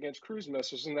 especially against cruise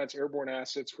missiles, and that's airborne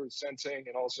assets for sensing.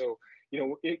 And also,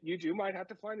 you might have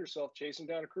to find yourself chasing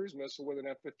down a cruise missile with an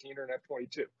F-15 or an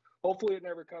F-22. Hopefully it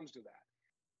never comes to that.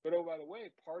 But oh, by the way,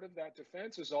 part of that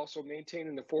defense is also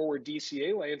maintaining the forward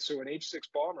DCA lane so an H-6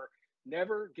 bomber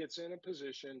never gets in a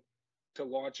position to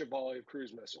launch a volley of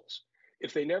cruise missiles.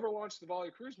 If they never launch the volley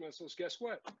of cruise missiles, guess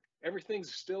what?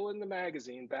 Everything's still in the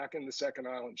magazine back in the second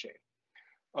island chain.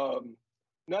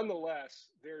 Nonetheless,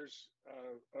 there's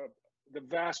the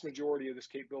vast majority of this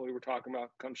capability we're talking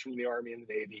about comes from the Army and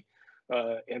the Navy.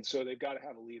 And so they've got to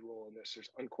have a lead role in this. There's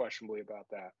unquestionably about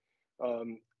that.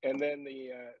 And then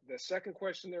the second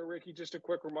question there, Ricky, just a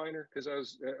quick reminder, because I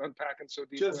was unpacking so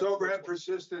deep. Just overhead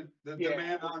persistent, the Yeah.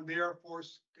 demand on the Air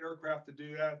Force aircraft to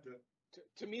do that.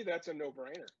 To me, that's a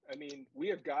no-brainer. I mean, we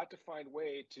have got to find a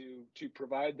way to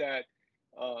provide that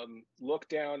look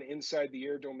down inside the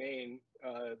air domain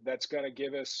that's going to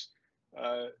give us,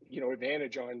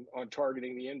 advantage on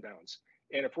targeting the inbounds.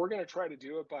 And if we're going to try to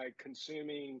do it by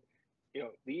consuming, the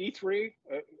E3,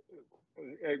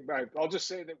 I'll just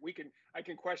say that I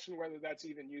can question whether that's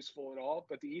even useful at all,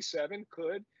 but the E7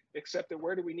 could, except that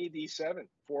where do we need the E7?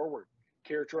 Forward,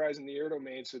 characterizing the air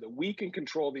domain so that we can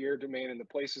control the air domain in the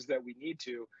places that we need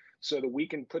to, so that we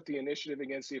can put the initiative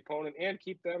against the opponent and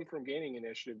keep them from gaining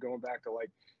initiative, going back to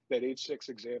like that H6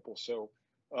 example. So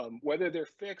whether they're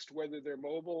fixed, whether they're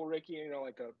mobile, Ricky,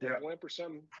 like a blimp or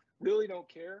something, really don't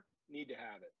care, need to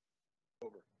have it.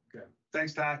 Over. Okay,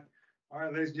 thanks, Todd. All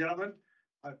right, ladies and gentlemen,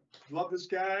 I love this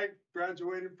guy,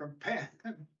 graduated from Penn,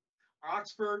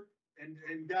 Oxford,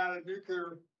 and got a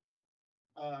nuclear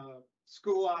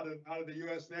school out of the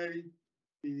U.S. Navy.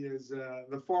 He is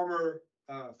the former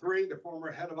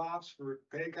head of ops for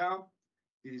PACOM.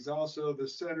 He's also the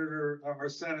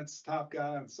Senate's top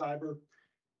guy on cyber.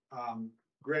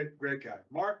 Great guy.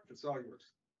 Mark, it's all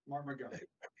yours. Mark Montgomery.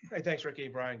 Hey, thanks, Ricky.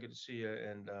 Brian, good to see you,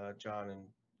 and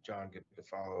John, good to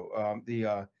follow.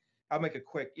 I'll make it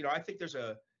quick. I think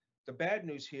the bad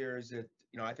news here is that,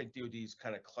 I think DoD's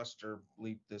kind of cluster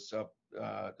leaped this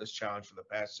challenge for the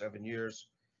past 7 years,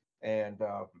 and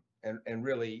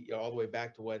really, all the way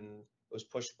back to when it was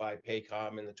pushed by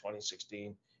PACOM in the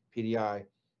 2016 PDI.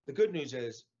 The good news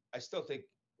is, I still think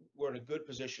we're in a good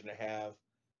position to have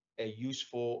a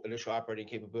useful initial operating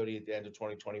capability at the end of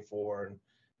 2024,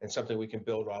 and something we can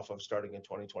build off of starting in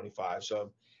 2025.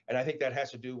 So, and I think that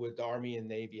has to do with the Army and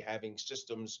Navy having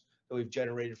systems that we've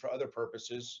generated for other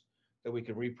purposes that we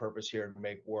can repurpose here and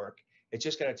make work. It's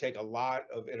just going to take a lot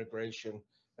of integration.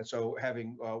 And so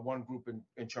having one group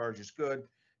in charge is good.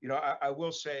 I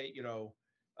will say,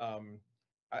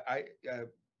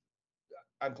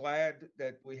 I'm glad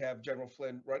that we have General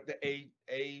Flynn,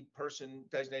 a person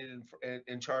designated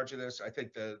in charge of this. I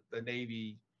think the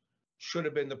Navy should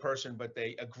have been the person, but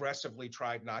they aggressively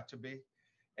tried not to be.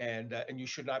 And you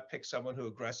should not pick someone who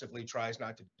aggressively tries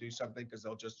not to do something, because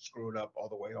they'll just screw it up all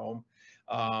the way home.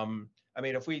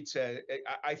 If we'd said,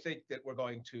 I think that we're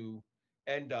going to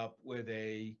end up with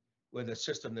a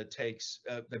system that takes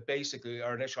that basically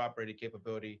our initial operating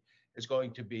capability is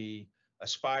going to be a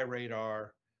spy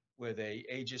radar with a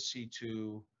Aegis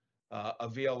C2, a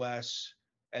VLS,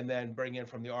 and then bring in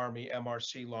from the Army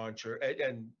MRC launcher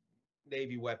and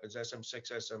Navy weapons,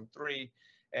 SM6, SM3,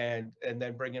 and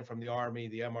then bring in from the Army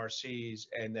the MRCs,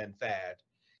 and then THAAD.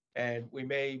 And we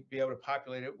may be able to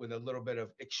populate it with a little bit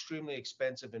of extremely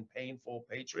expensive and painful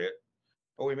Patriot,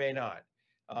 or we may not.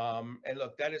 And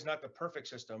look, that is not the perfect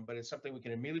system, but it's something we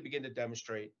can immediately begin to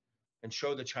demonstrate and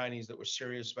show the Chinese that we're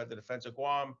serious about the defense of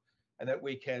Guam, and that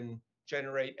we can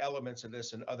generate elements of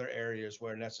this in other areas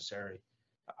where necessary.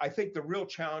 I think the real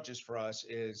challenges for us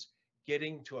is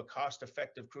getting to a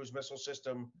cost-effective cruise missile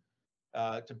system.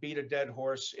 To beat a dead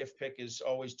horse, IFPC is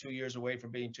always 2 years away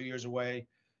from being 2 years away.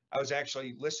 I was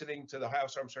actually listening to the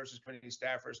House Armed Services Committee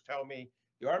staffers tell me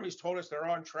the Army's told us they're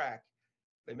on track.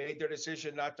 They made their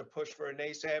decision not to push for a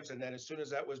NASAMS, and then as soon as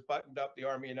that was buttoned up, the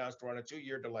Army announced we're on a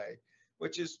 2-year delay,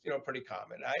 which is pretty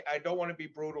common. I don't want to be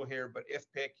brutal here, but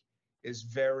IFPC is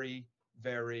very,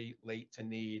 very late to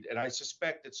need, and I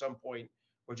suspect at some point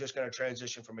we're just going to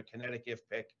transition from a kinetic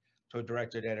IFPC to a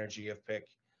directed energy IFPC.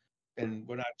 And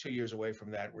we're not 2 years away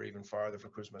from that. We're even farther for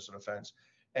cruise missile defense.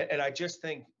 And I just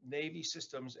think Navy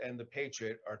systems and the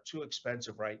Patriot are too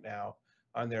expensive right now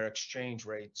on their exchange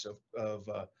rates of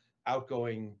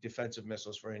outgoing defensive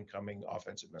missiles for incoming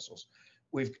offensive missiles.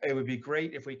 It would be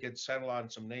great if we could settle on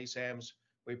some NASAMS.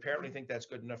 We apparently think that's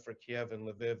good enough for Kiev and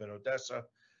Lviv and Odessa.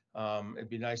 It'd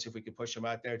be nice if we could push them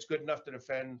out there. It's good enough to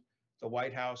defend the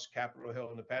White House, Capitol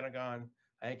Hill, and the Pentagon.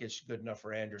 I think it's good enough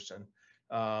for Anderson.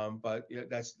 But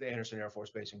that's the Anderson Air Force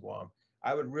Base in Guam.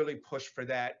 I would really push for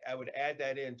that. I would add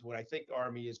that into what I think the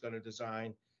Army is going to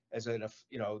design as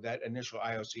that initial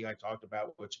IOC I talked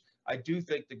about, which I do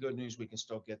think the good news we can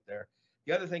still get there.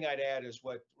 The other thing I'd add is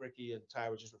what Ricky and Ty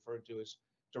were just referring to is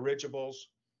dirigibles.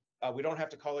 We don't have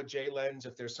to call it J-lens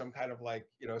if there's some kind of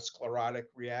sclerotic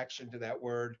reaction to that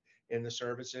word in the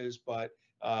services, but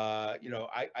I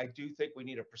do think we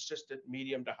need a persistent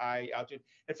medium to high altitude.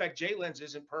 In fact, J-lens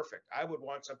isn't perfect. I would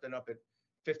want something up at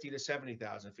 50 to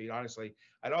 70,000 feet. Honestly,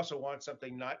 I'd also want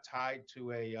something not tied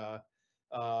to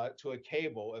a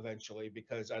cable eventually,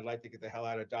 because I'd like to get the hell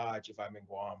out of Dodge if I'm in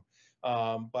Guam.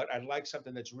 But I'd like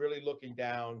something that's really looking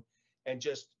down and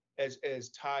as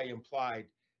Ty implied,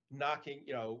 knocking,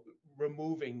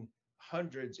 removing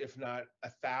hundreds, if not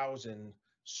 1,000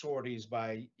 sorties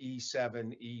by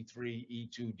E-7, E-3,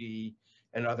 E-2D,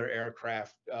 and other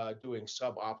aircraft doing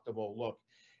suboptimal look.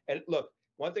 And look,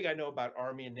 one thing I know about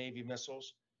Army and Navy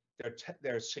missiles,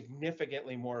 they're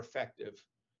significantly more effective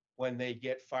when they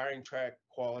get firing track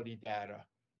quality data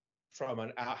from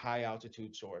a high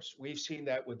altitude source. We've seen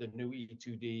that with the new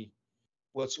E-2D.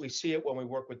 We see it when we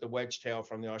work with the Wedgetail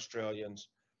from the Australians,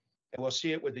 and we'll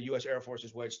see it with the U.S. Air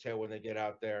Force's Wedgetail when they get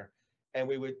out there. And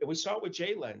we saw it with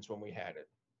J-Lens when we had it.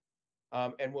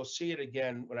 And we'll see it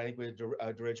again when I think with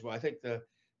dirigible. I think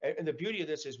and the beauty of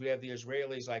this is we have the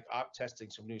Israelis like op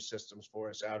testing some new systems for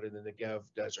us out in the Negev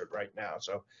desert right now.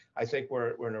 So I think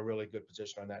we're in a really good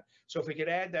position on that. So if we could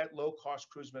add that low cost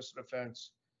cruise missile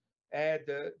defense, add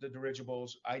the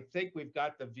dirigibles, I think we've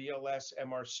got the VLS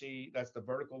MRC, that's the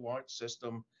vertical launch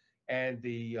system, and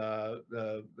the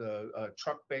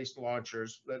truck-based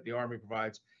launchers that the Army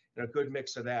provides, and a good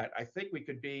mix of that. I think we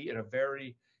could be in a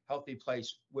very healthy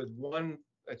place with one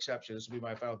exception. This will be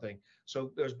my final thing.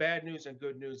 So there's bad news and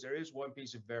good news. There is one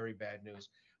piece of very bad news,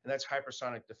 and that's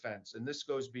hypersonic defense. And this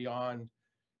goes beyond,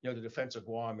 the Defense of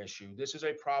Guam issue. This is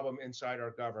a problem inside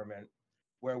our government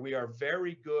where we are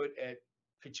very good at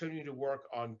continuing to work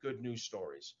on good news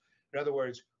stories. In other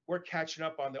words, we're catching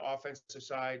up on the offensive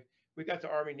side. We got the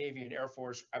Army, Navy, and Air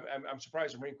Force. I'm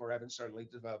surprised the Marine Corps haven't suddenly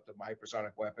developed a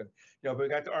hypersonic weapon. But we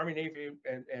got the Army, Navy,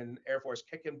 and Air Force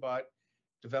kicking butt,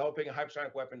 developing a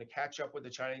hypersonic weapon to catch up with the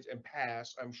Chinese and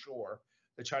pass, I'm sure,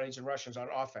 the Chinese and Russians on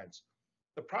offense.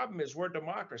 The problem is we're a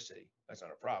democracy. That's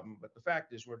not a problem, but the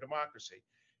fact is we're a democracy.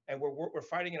 And we're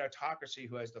fighting an autocracy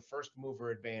who has the first mover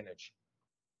advantage.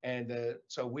 And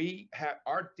so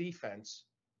our defense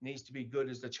needs to be good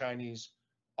as the Chinese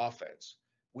offense.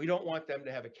 We don't want them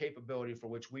to have a capability for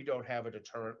which we don't have a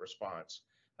deterrent response,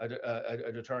 a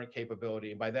deterrent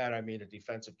capability. And by that, I mean a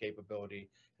defensive capability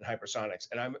in hypersonics.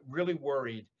 And I'm really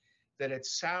worried that it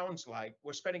sounds like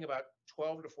we're spending about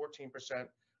 12 to 14%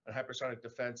 on hypersonic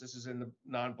defense. This is in the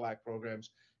non-black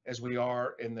programs as we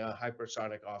are in the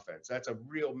hypersonic offense. That's a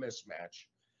real mismatch.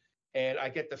 And I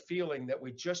get the feeling that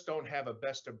we just don't have a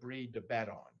best of breed to bet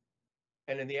on.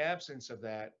 And in the absence of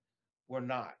that, we're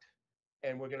not.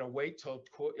 And we're going to wait till,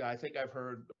 I think I've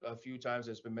heard a few times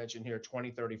it's been mentioned here,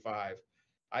 2035.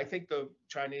 I think the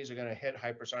Chinese are going to hit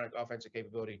hypersonic offensive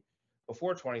capability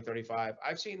before 2035.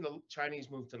 I've seen the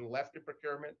Chinese move to the left in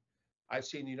procurement. I've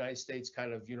seen the United States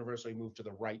kind of universally move to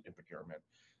the right in procurement,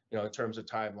 in terms of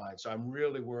timeline. So I'm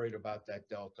really worried about that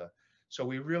delta. So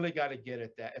we really got to get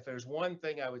at that. If there's one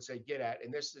thing I would say get at,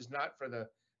 and this is not for the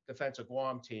Defense of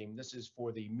Guam team, this is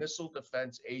for the Missile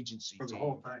Defense Agency For the team.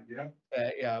 whole thing, yeah.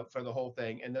 Yeah, for the whole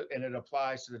thing. And it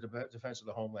applies to the defense of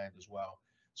the homeland as well.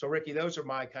 So, Ricky, those are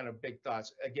my kind of big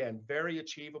thoughts. Again, very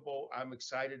achievable. I'm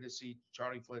excited to see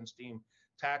Charlie Flynn's team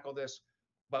tackle this.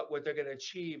 But what they're going to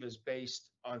achieve is based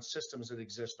on systems that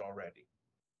exist already.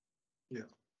 Yeah.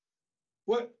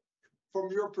 What, from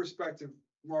your perspective,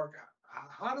 Mark,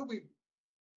 how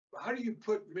do you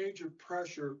put major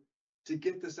pressure to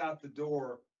get this out the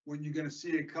door when you're going to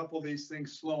see a couple of these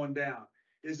things slowing down?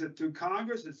 Is it through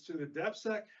Congress? It's through the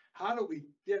DepSec? How do we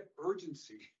get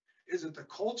urgency? Is it the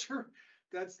culture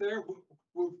that's there?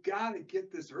 We've got to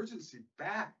get this urgency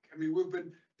back. I mean, we've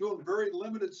been doing very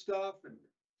limited stuff and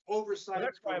oversight. Well,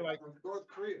 that's why I like North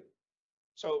Korea.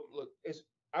 So look,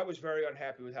 I was very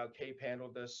unhappy with how CAPE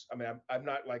handled this. I mean, I'm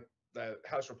not like the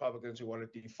House Republicans who want to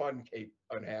defund CAPE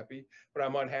unhappy, but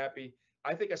I'm unhappy.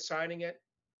 I think assigning it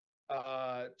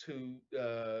to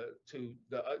the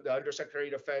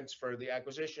Undersecretary of Defense for the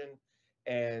acquisition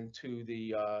and to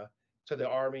the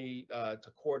Army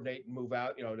to coordinate and move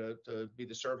out, to be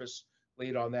the service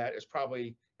lead on that is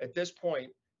probably, at this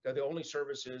point, they're the only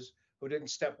services who didn't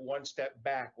step one step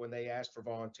back when they asked for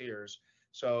volunteers.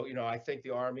 So, I think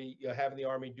the Army, having the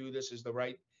Army do this is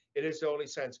it is the only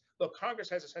sense. Look, Congress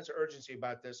has a sense of urgency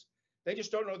about this. They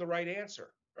just don't know the right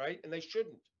answer, right? And they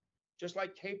shouldn't. Just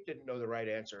like CAPE didn't know the right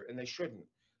answer, and they shouldn't.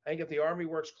 I think if the Army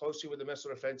works closely with the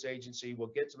Missile Defense Agency, we'll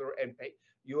get to and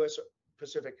U.S.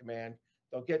 Pacific Command,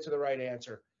 they'll get to the right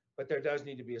answer. But there does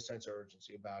need to be a sense of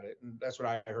urgency about it, and that's what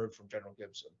I heard from General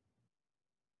Gibson.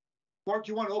 Mark,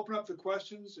 do you want to open up the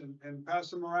questions and pass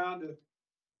them around to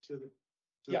the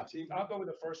team? I'll go with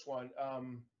the first one. I'll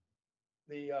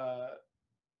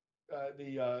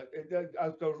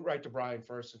go right to Brian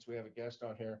first since we have a guest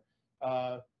on here.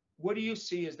 What do you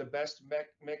see as the best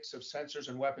mix of sensors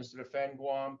and weapons to defend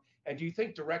Guam? And do you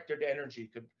think directed energy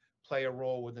could play a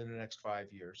role within the next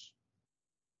 5 years?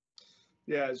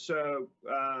 Yeah, so,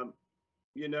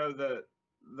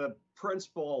 the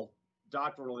principal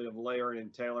doctrinally of layering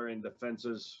and tailoring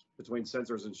defenses between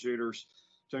sensors and shooters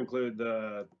to include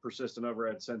the persistent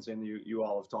overhead sensing you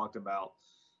all have talked about.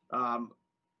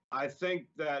 I think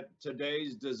that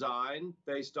today's design,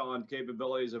 based on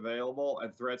capabilities available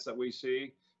and threats that we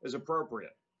see, is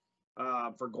appropriate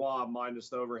for Guam minus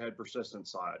the overhead persistent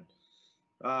side.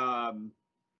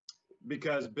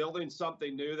 Because building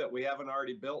something new that we haven't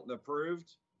already built and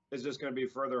approved is just going to be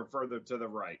further and further to the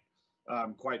right,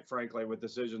 quite frankly, with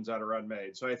decisions that are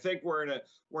unmade. So I think we're in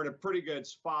a pretty good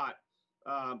spot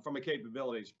from a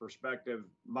capabilities perspective,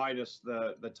 minus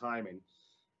the timing.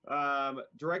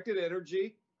 Directed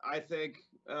energy, I think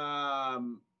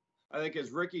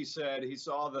as Riki said, he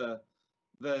saw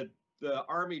the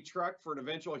Army truck for an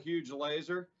eventual huge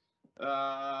laser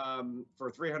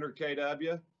for 300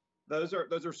 kW. Those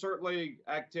are certainly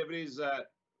activities that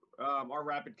our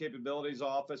Rapid Capabilities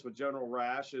Office with General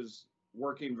Rash is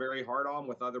working very hard on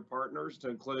with other partners, to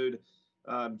include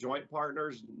joint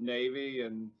partners, Navy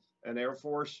and Air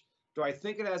Force. Do I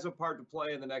think it has a part to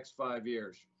play in the next 5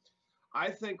 years? I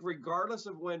think regardless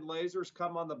of when lasers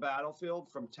come on the battlefield,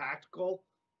 from tactical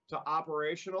to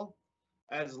operational,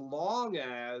 as long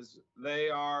as they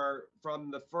are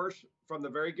from the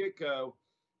very get-go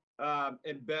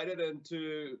embedded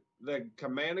into the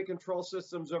command and control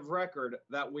systems of record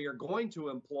that we are going to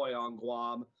employ on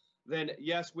Guam, then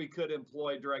yes, we could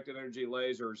employ directed energy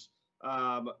lasers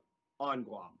on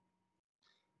Guam.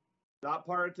 Not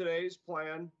part of today's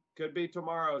plan, could be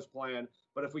tomorrow's plan,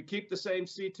 but if we keep the same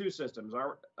C2 systems,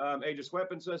 our Aegis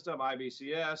weapon system,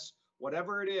 IBCS,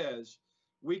 whatever it is,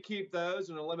 we keep those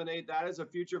and eliminate that as a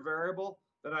future variable,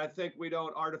 then I think we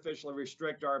don't artificially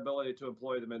restrict our ability to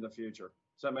employ them in the future.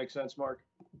 Does that make sense, Mark?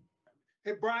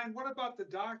 Hey, Brian, what about the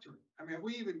doctrine? I mean, have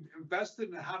we even invested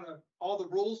in all the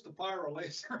rules to fire a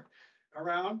laser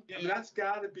around? I mean, that's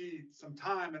got to be some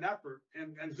time and effort,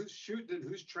 and who's shooting it,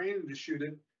 who's training to shoot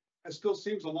it. It still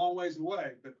seems a long ways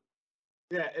away, but.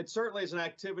 Yeah, it certainly is an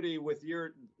activity with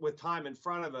time in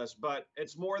front of us, but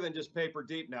it's more than just paper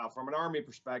deep now from an Army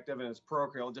perspective, and it's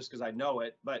parochial just because I know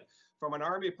it. But from an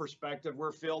Army perspective,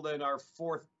 we're fielding our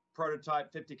 4th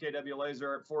prototype 50 kW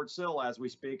laser at Fort Sill as we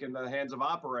speak, in the hands of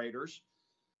operators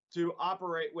to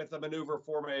operate with a maneuver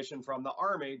formation from the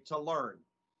Army to learn.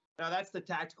 Now, that's the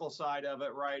tactical side of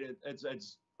it, right? It's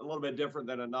a little bit different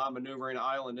than a non-maneuvering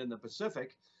island in the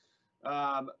Pacific.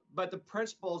 But the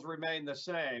principles remain the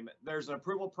same. There's an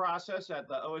approval process at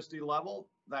the OSD level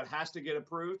that has to get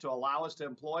approved to allow us to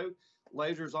employ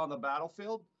lasers on the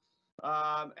battlefield.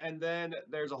 And then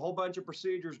there's a whole bunch of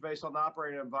procedures based on the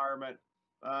operating environment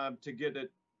to get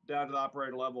it down to the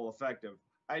operator level effective.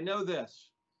 I know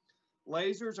this.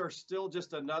 Lasers are still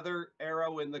just another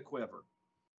arrow in the quiver.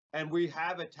 And we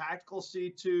have a tactical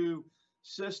C2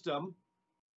 system,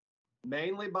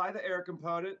 mainly by the air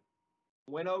component,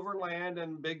 went over land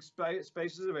and big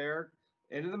spaces of air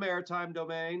into the maritime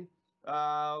domain,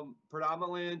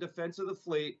 predominantly in defense of the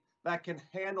fleet, that can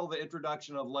handle the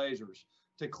introduction of lasers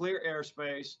to clear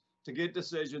airspace, to get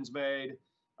decisions made,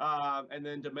 and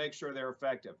then to make sure they're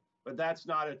effective. But that's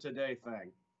not a today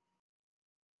thing.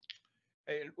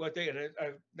 And one thing,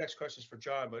 next question is for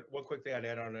John, but one quick thing I'd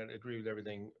add on, and agree with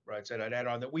everything Brian said. I'd add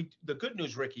on that the good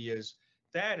news, Riki, is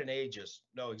THAAD and Aegis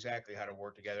know exactly how to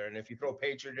work together. And if you throw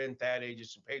Patriot in, THAAD,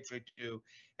 Aegis, and Patriot do.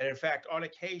 And in fact, on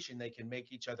occasion, they can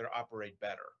make each other operate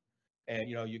better. And,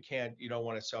 you don't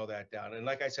want to sell that down. And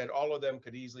like I said, all of them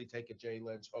could easily take a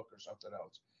J-lens hook or something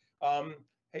else.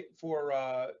 Hey, for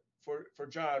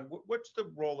John, what's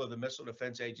the role of the Missile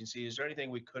Defense Agency? Is there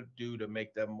anything we could do to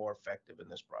make them more effective in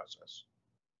this process?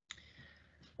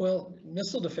 Well,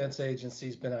 Missile Defense Agency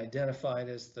has been identified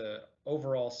as the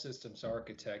overall systems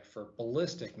architect for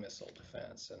ballistic missile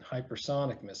defense and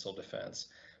hypersonic missile defense.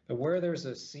 But where there's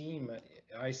a seam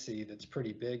I see that's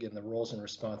pretty big in the roles and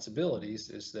responsibilities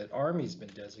is that Army's been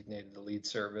designated the lead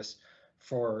service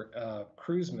for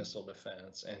cruise missile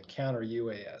defense and counter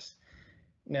UAS.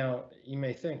 Now, you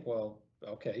may think, well,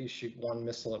 okay, you shoot one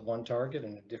missile at one target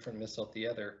and a different missile at the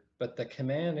other. But the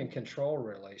command and control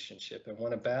relationship, and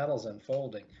when a battle's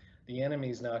unfolding, the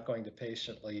enemy's not going to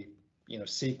patiently,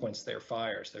 sequence their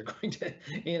fires. They're going to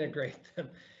integrate them.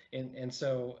 And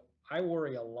so I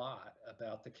worry a lot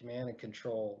about the command and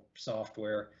control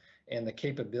software and the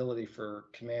capability for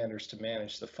commanders to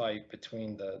manage the fight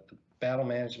between the battle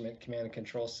management command and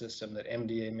control system that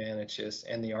MDA manages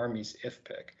and the Army's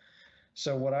IFPC.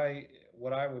 So what I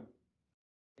would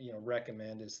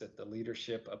recommend is that the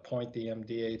leadership appoint the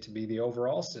MDA to be the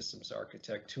overall systems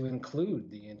architect to include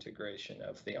the integration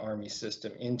of the Army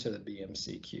system into the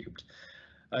BMC cubed.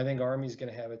 I think Army's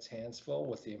going to have its hands full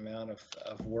with the amount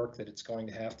of work that it's going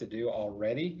to have to do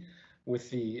already with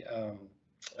the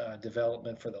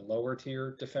development for the lower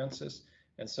tier defenses.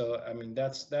 And so, I mean,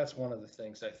 that's one of the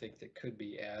things I think that could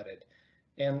be added.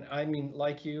 And I mean,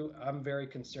 like you, I'm very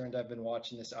concerned. I've been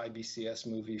watching this IBCS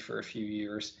movie for a few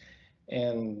years,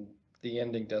 and the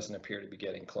ending doesn't appear to be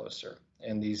getting closer.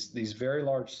 And these very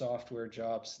large software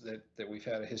jobs that we've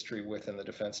had a history with in the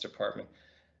Defense Department,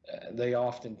 they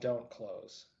often don't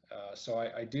close. So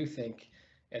I do think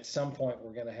at some point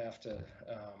we're going to have to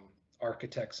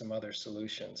architect some other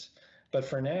solutions. But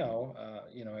for now,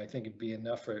 I think it'd be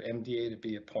enough for MDA to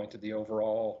be appointed the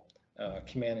overall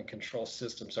command and control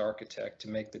systems architect to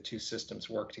make the two systems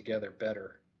work together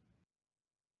better.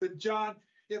 But John,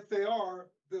 if they are,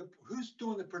 who's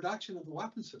doing the production of the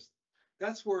weapon system?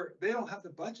 That's where they don't have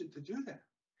the budget to do that.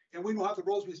 And we don't have the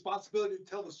roles and responsibility to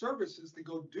tell the services to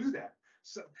go do that.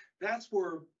 So that's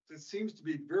where it seems to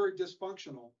be very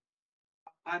dysfunctional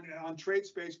on trade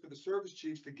space for the service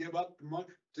chiefs to give up the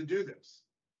money to do this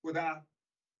without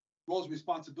roles and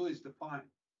responsibilities defined.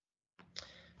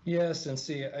 Yes, and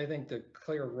see, I think the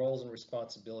clear roles and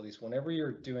responsibilities, whenever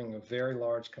you're doing a very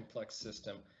large, complex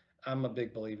system, I'm a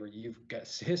big believer.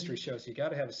 History shows you got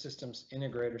to have a systems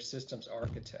integrator, systems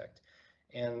architect.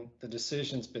 And the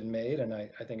decision's been made, and I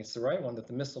think it's the right one, that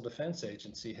the Missile Defense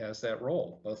Agency has that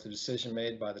role, both the decision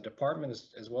made by the department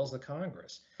as well as the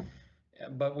Congress.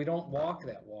 But we don't walk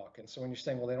that walk. And so when you're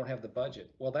saying, well, they don't have the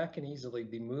budget, well, that can easily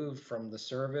be moved from the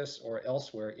service or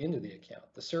elsewhere into the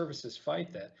account. The services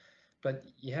fight that. But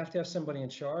you have to have somebody in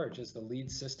charge as the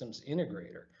lead systems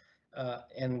integrator.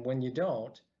 And when you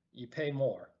don't, you pay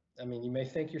more. I mean, you may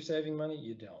think you're saving money,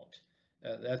 you don't.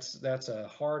 That's a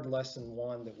hard lesson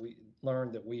one that we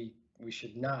learned that we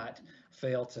should not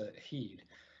fail to heed.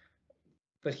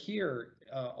 But here,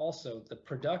 also the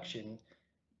production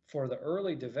for the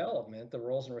early development, the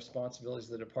roles and responsibilities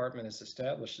the department has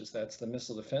established that's the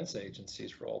Missile Defense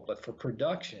Agency's role. But for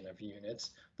production of units,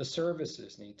 the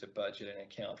services need to budget and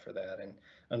account for that. And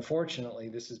unfortunately,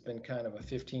 this has been kind of a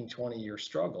 15, 20-year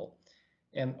struggle.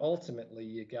 And ultimately,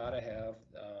 you got to have,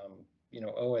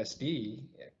 OSD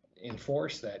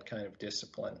enforce that kind of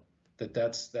discipline.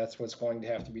 That's what's going to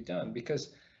have to be done. Because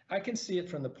I can see it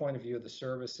from the point of view of the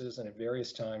services, and at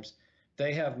various times,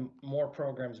 they have more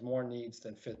programs, more needs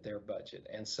than fit their budget.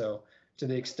 And so to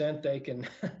the extent they can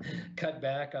cut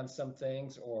back on some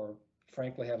things or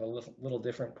frankly have a little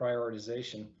different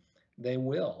prioritization, they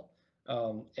will.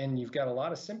 And you've got a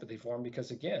lot of sympathy for them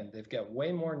because, again, they've got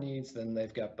way more needs than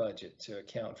they've got budget to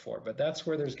account for. But that's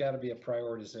where there's got to be a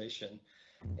prioritization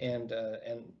and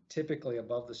typically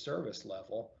above the service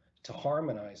level to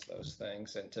harmonize those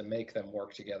things and to make them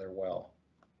work together well.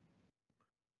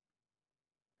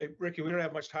 Hey, Riki, we don't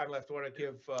have much time left. I want to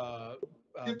give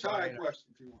Ty a question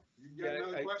if you want. You got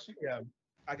another question? Yeah,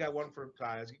 I got one for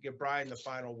Ty. I was going to give Brian the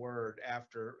final word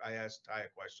after I ask Ty a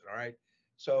question. All right.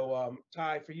 So,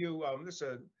 Ty, for you, this is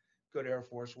a good Air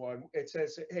Force one. It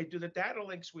says, hey, do the data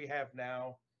links we have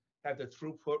now have the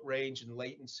throughput, range, and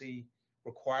latency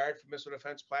required for missile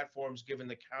defense platforms, given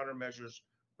the countermeasures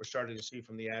we're starting to see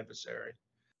from the adversary?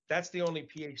 That's the only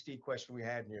PhD question we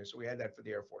had in here. So we had that for the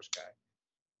Air Force guy.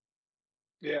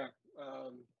 Yeah,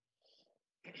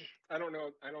 I don't know.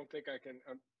 I don't think I can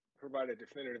provide a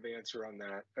definitive answer on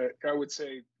that. I would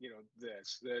say,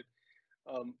 that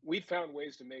we found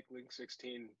ways to make Link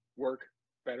 16 work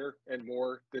better and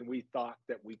more than we thought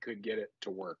that we could get it to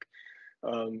work.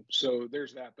 So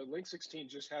there's that. But Link 16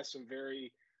 just has some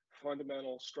very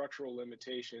fundamental structural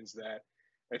limitations that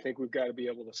I think we've got to be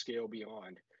able to scale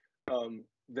beyond.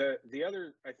 The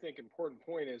other, I think, important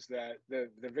point is that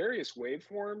the various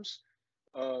waveforms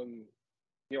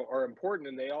are important,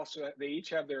 and they each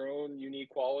have their own unique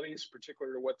qualities,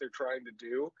 particular to what they're trying to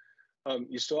do.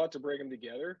 You still have to bring them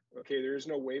together. Okay, there is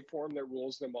no waveform that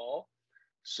rules them all.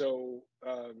 So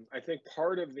I think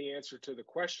part of the answer to the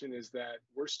question is that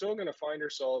we're still going to find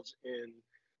ourselves in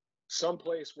some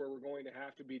place where we're going to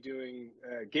have to be doing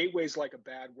gateways like a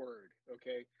bad word.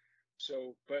 Okay,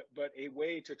 so but a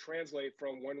way to translate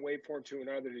from one waveform to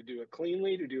another, to do it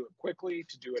cleanly, to do it quickly,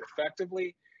 to do it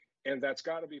effectively. And that's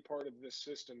got to be part of this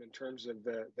system in terms of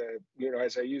the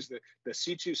as I use the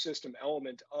C2 system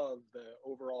element of the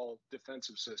overall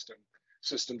defensive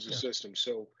systems of systems.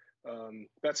 So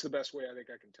that's the best way I think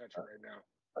I can touch it right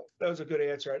now. That was a good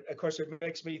answer. Of course, it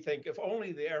makes me think if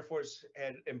only the Air Force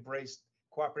had embraced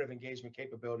cooperative engagement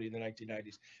capability in the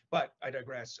 1990s. But I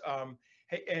digress.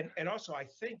 Hey, and also I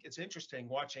think it's interesting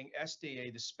watching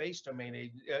SDA, the Space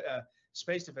Domain,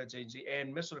 Space Defense Agency,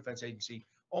 and Missile Defense Agency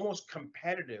almost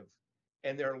competitive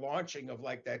in their launching of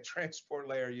like that transport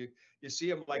layer. You see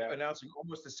them announcing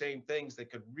almost the same things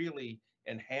that could really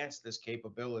enhance this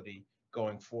capability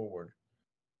going forward.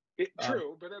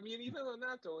 True, but I mean, even on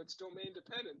that though, it's domain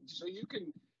dependent. So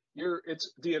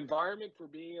it's the environment for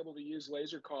being able to use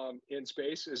laser comm in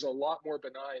space is a lot more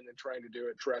benign than trying to do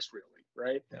it terrestrially,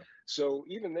 right? Yeah. So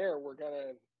even there,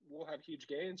 we'll have huge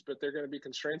gains, but they're going to be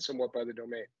constrained somewhat by the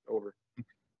domain. Over.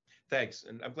 Thanks.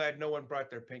 And I'm glad no one brought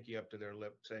their pinky up to their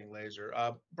lip saying laser.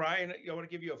 Brian, I want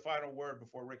to give you a final word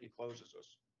before Riki closes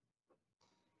us.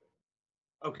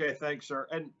 Okay, thanks, sir.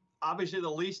 And obviously the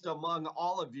least among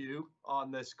all of you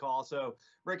on this call. So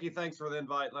Riki, thanks for the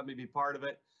invite. Let me be part of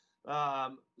it.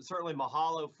 Certainly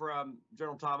mahalo from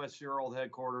General Thomas, your old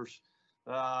headquarters.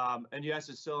 And yes,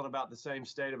 it's still in about the same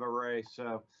state of array.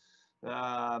 So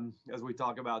as we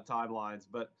talk about timelines,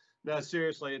 but no,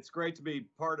 seriously, it's great to be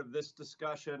part of this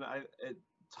discussion.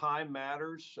 Time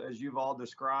matters, as you've all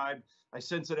described. I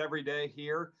sense it every day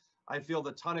here. I field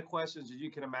a ton of questions, as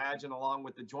you can imagine, along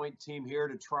with the joint team here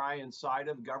to try inside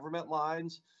of government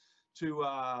lines to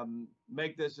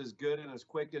make this as good and as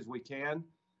quick as we can.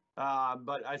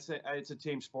 But I say it's a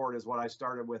team sport is what I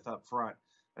started with up front.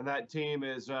 And that team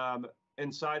is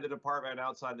inside the department and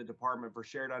outside the department for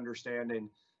shared understanding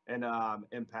and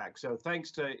impact. So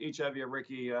thanks to each of you,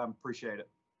 Riki. Appreciate it.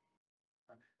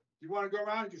 You want to go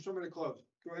around? Or do you want me to close?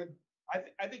 Go ahead.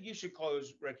 I think you should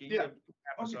close, Riki. Yeah.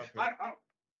 Okay.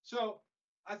 So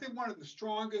I think one of the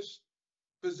strongest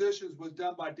positions was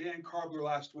done by Dan Carver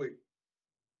last week.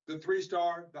 The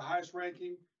 3-star, the highest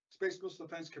ranking Space Missile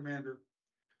Defense Commander,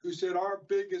 who said our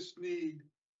biggest need,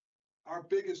 our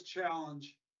biggest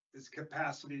challenge is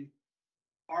capacity.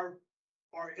 Our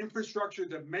infrastructure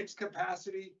that makes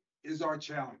capacity is our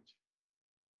challenge.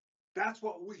 That's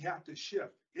what we have to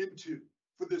shift into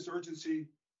for this urgency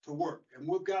to work. And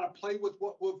we've got to play with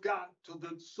what we've got till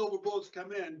the silver bullets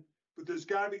come in, but there's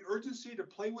got to be urgency to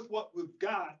play with what we've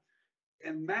got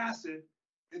and mass it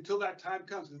until that time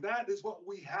comes. And that is what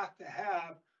we have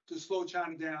to slow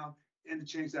China down and to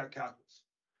change that calculus.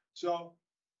 So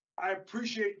I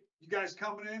appreciate you guys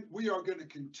coming in. We are going to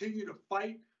continue to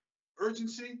fight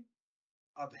urgency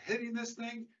of hitting this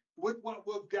thing with what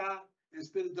we've got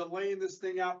instead of delaying this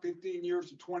thing out 15 years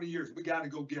to 20 years. We got to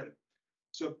go get it.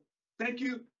 So thank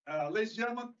you, ladies and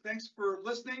gentlemen. Thanks for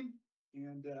listening,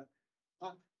 and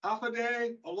hafa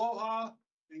day, aloha,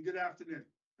 and good afternoon.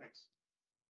 Thanks.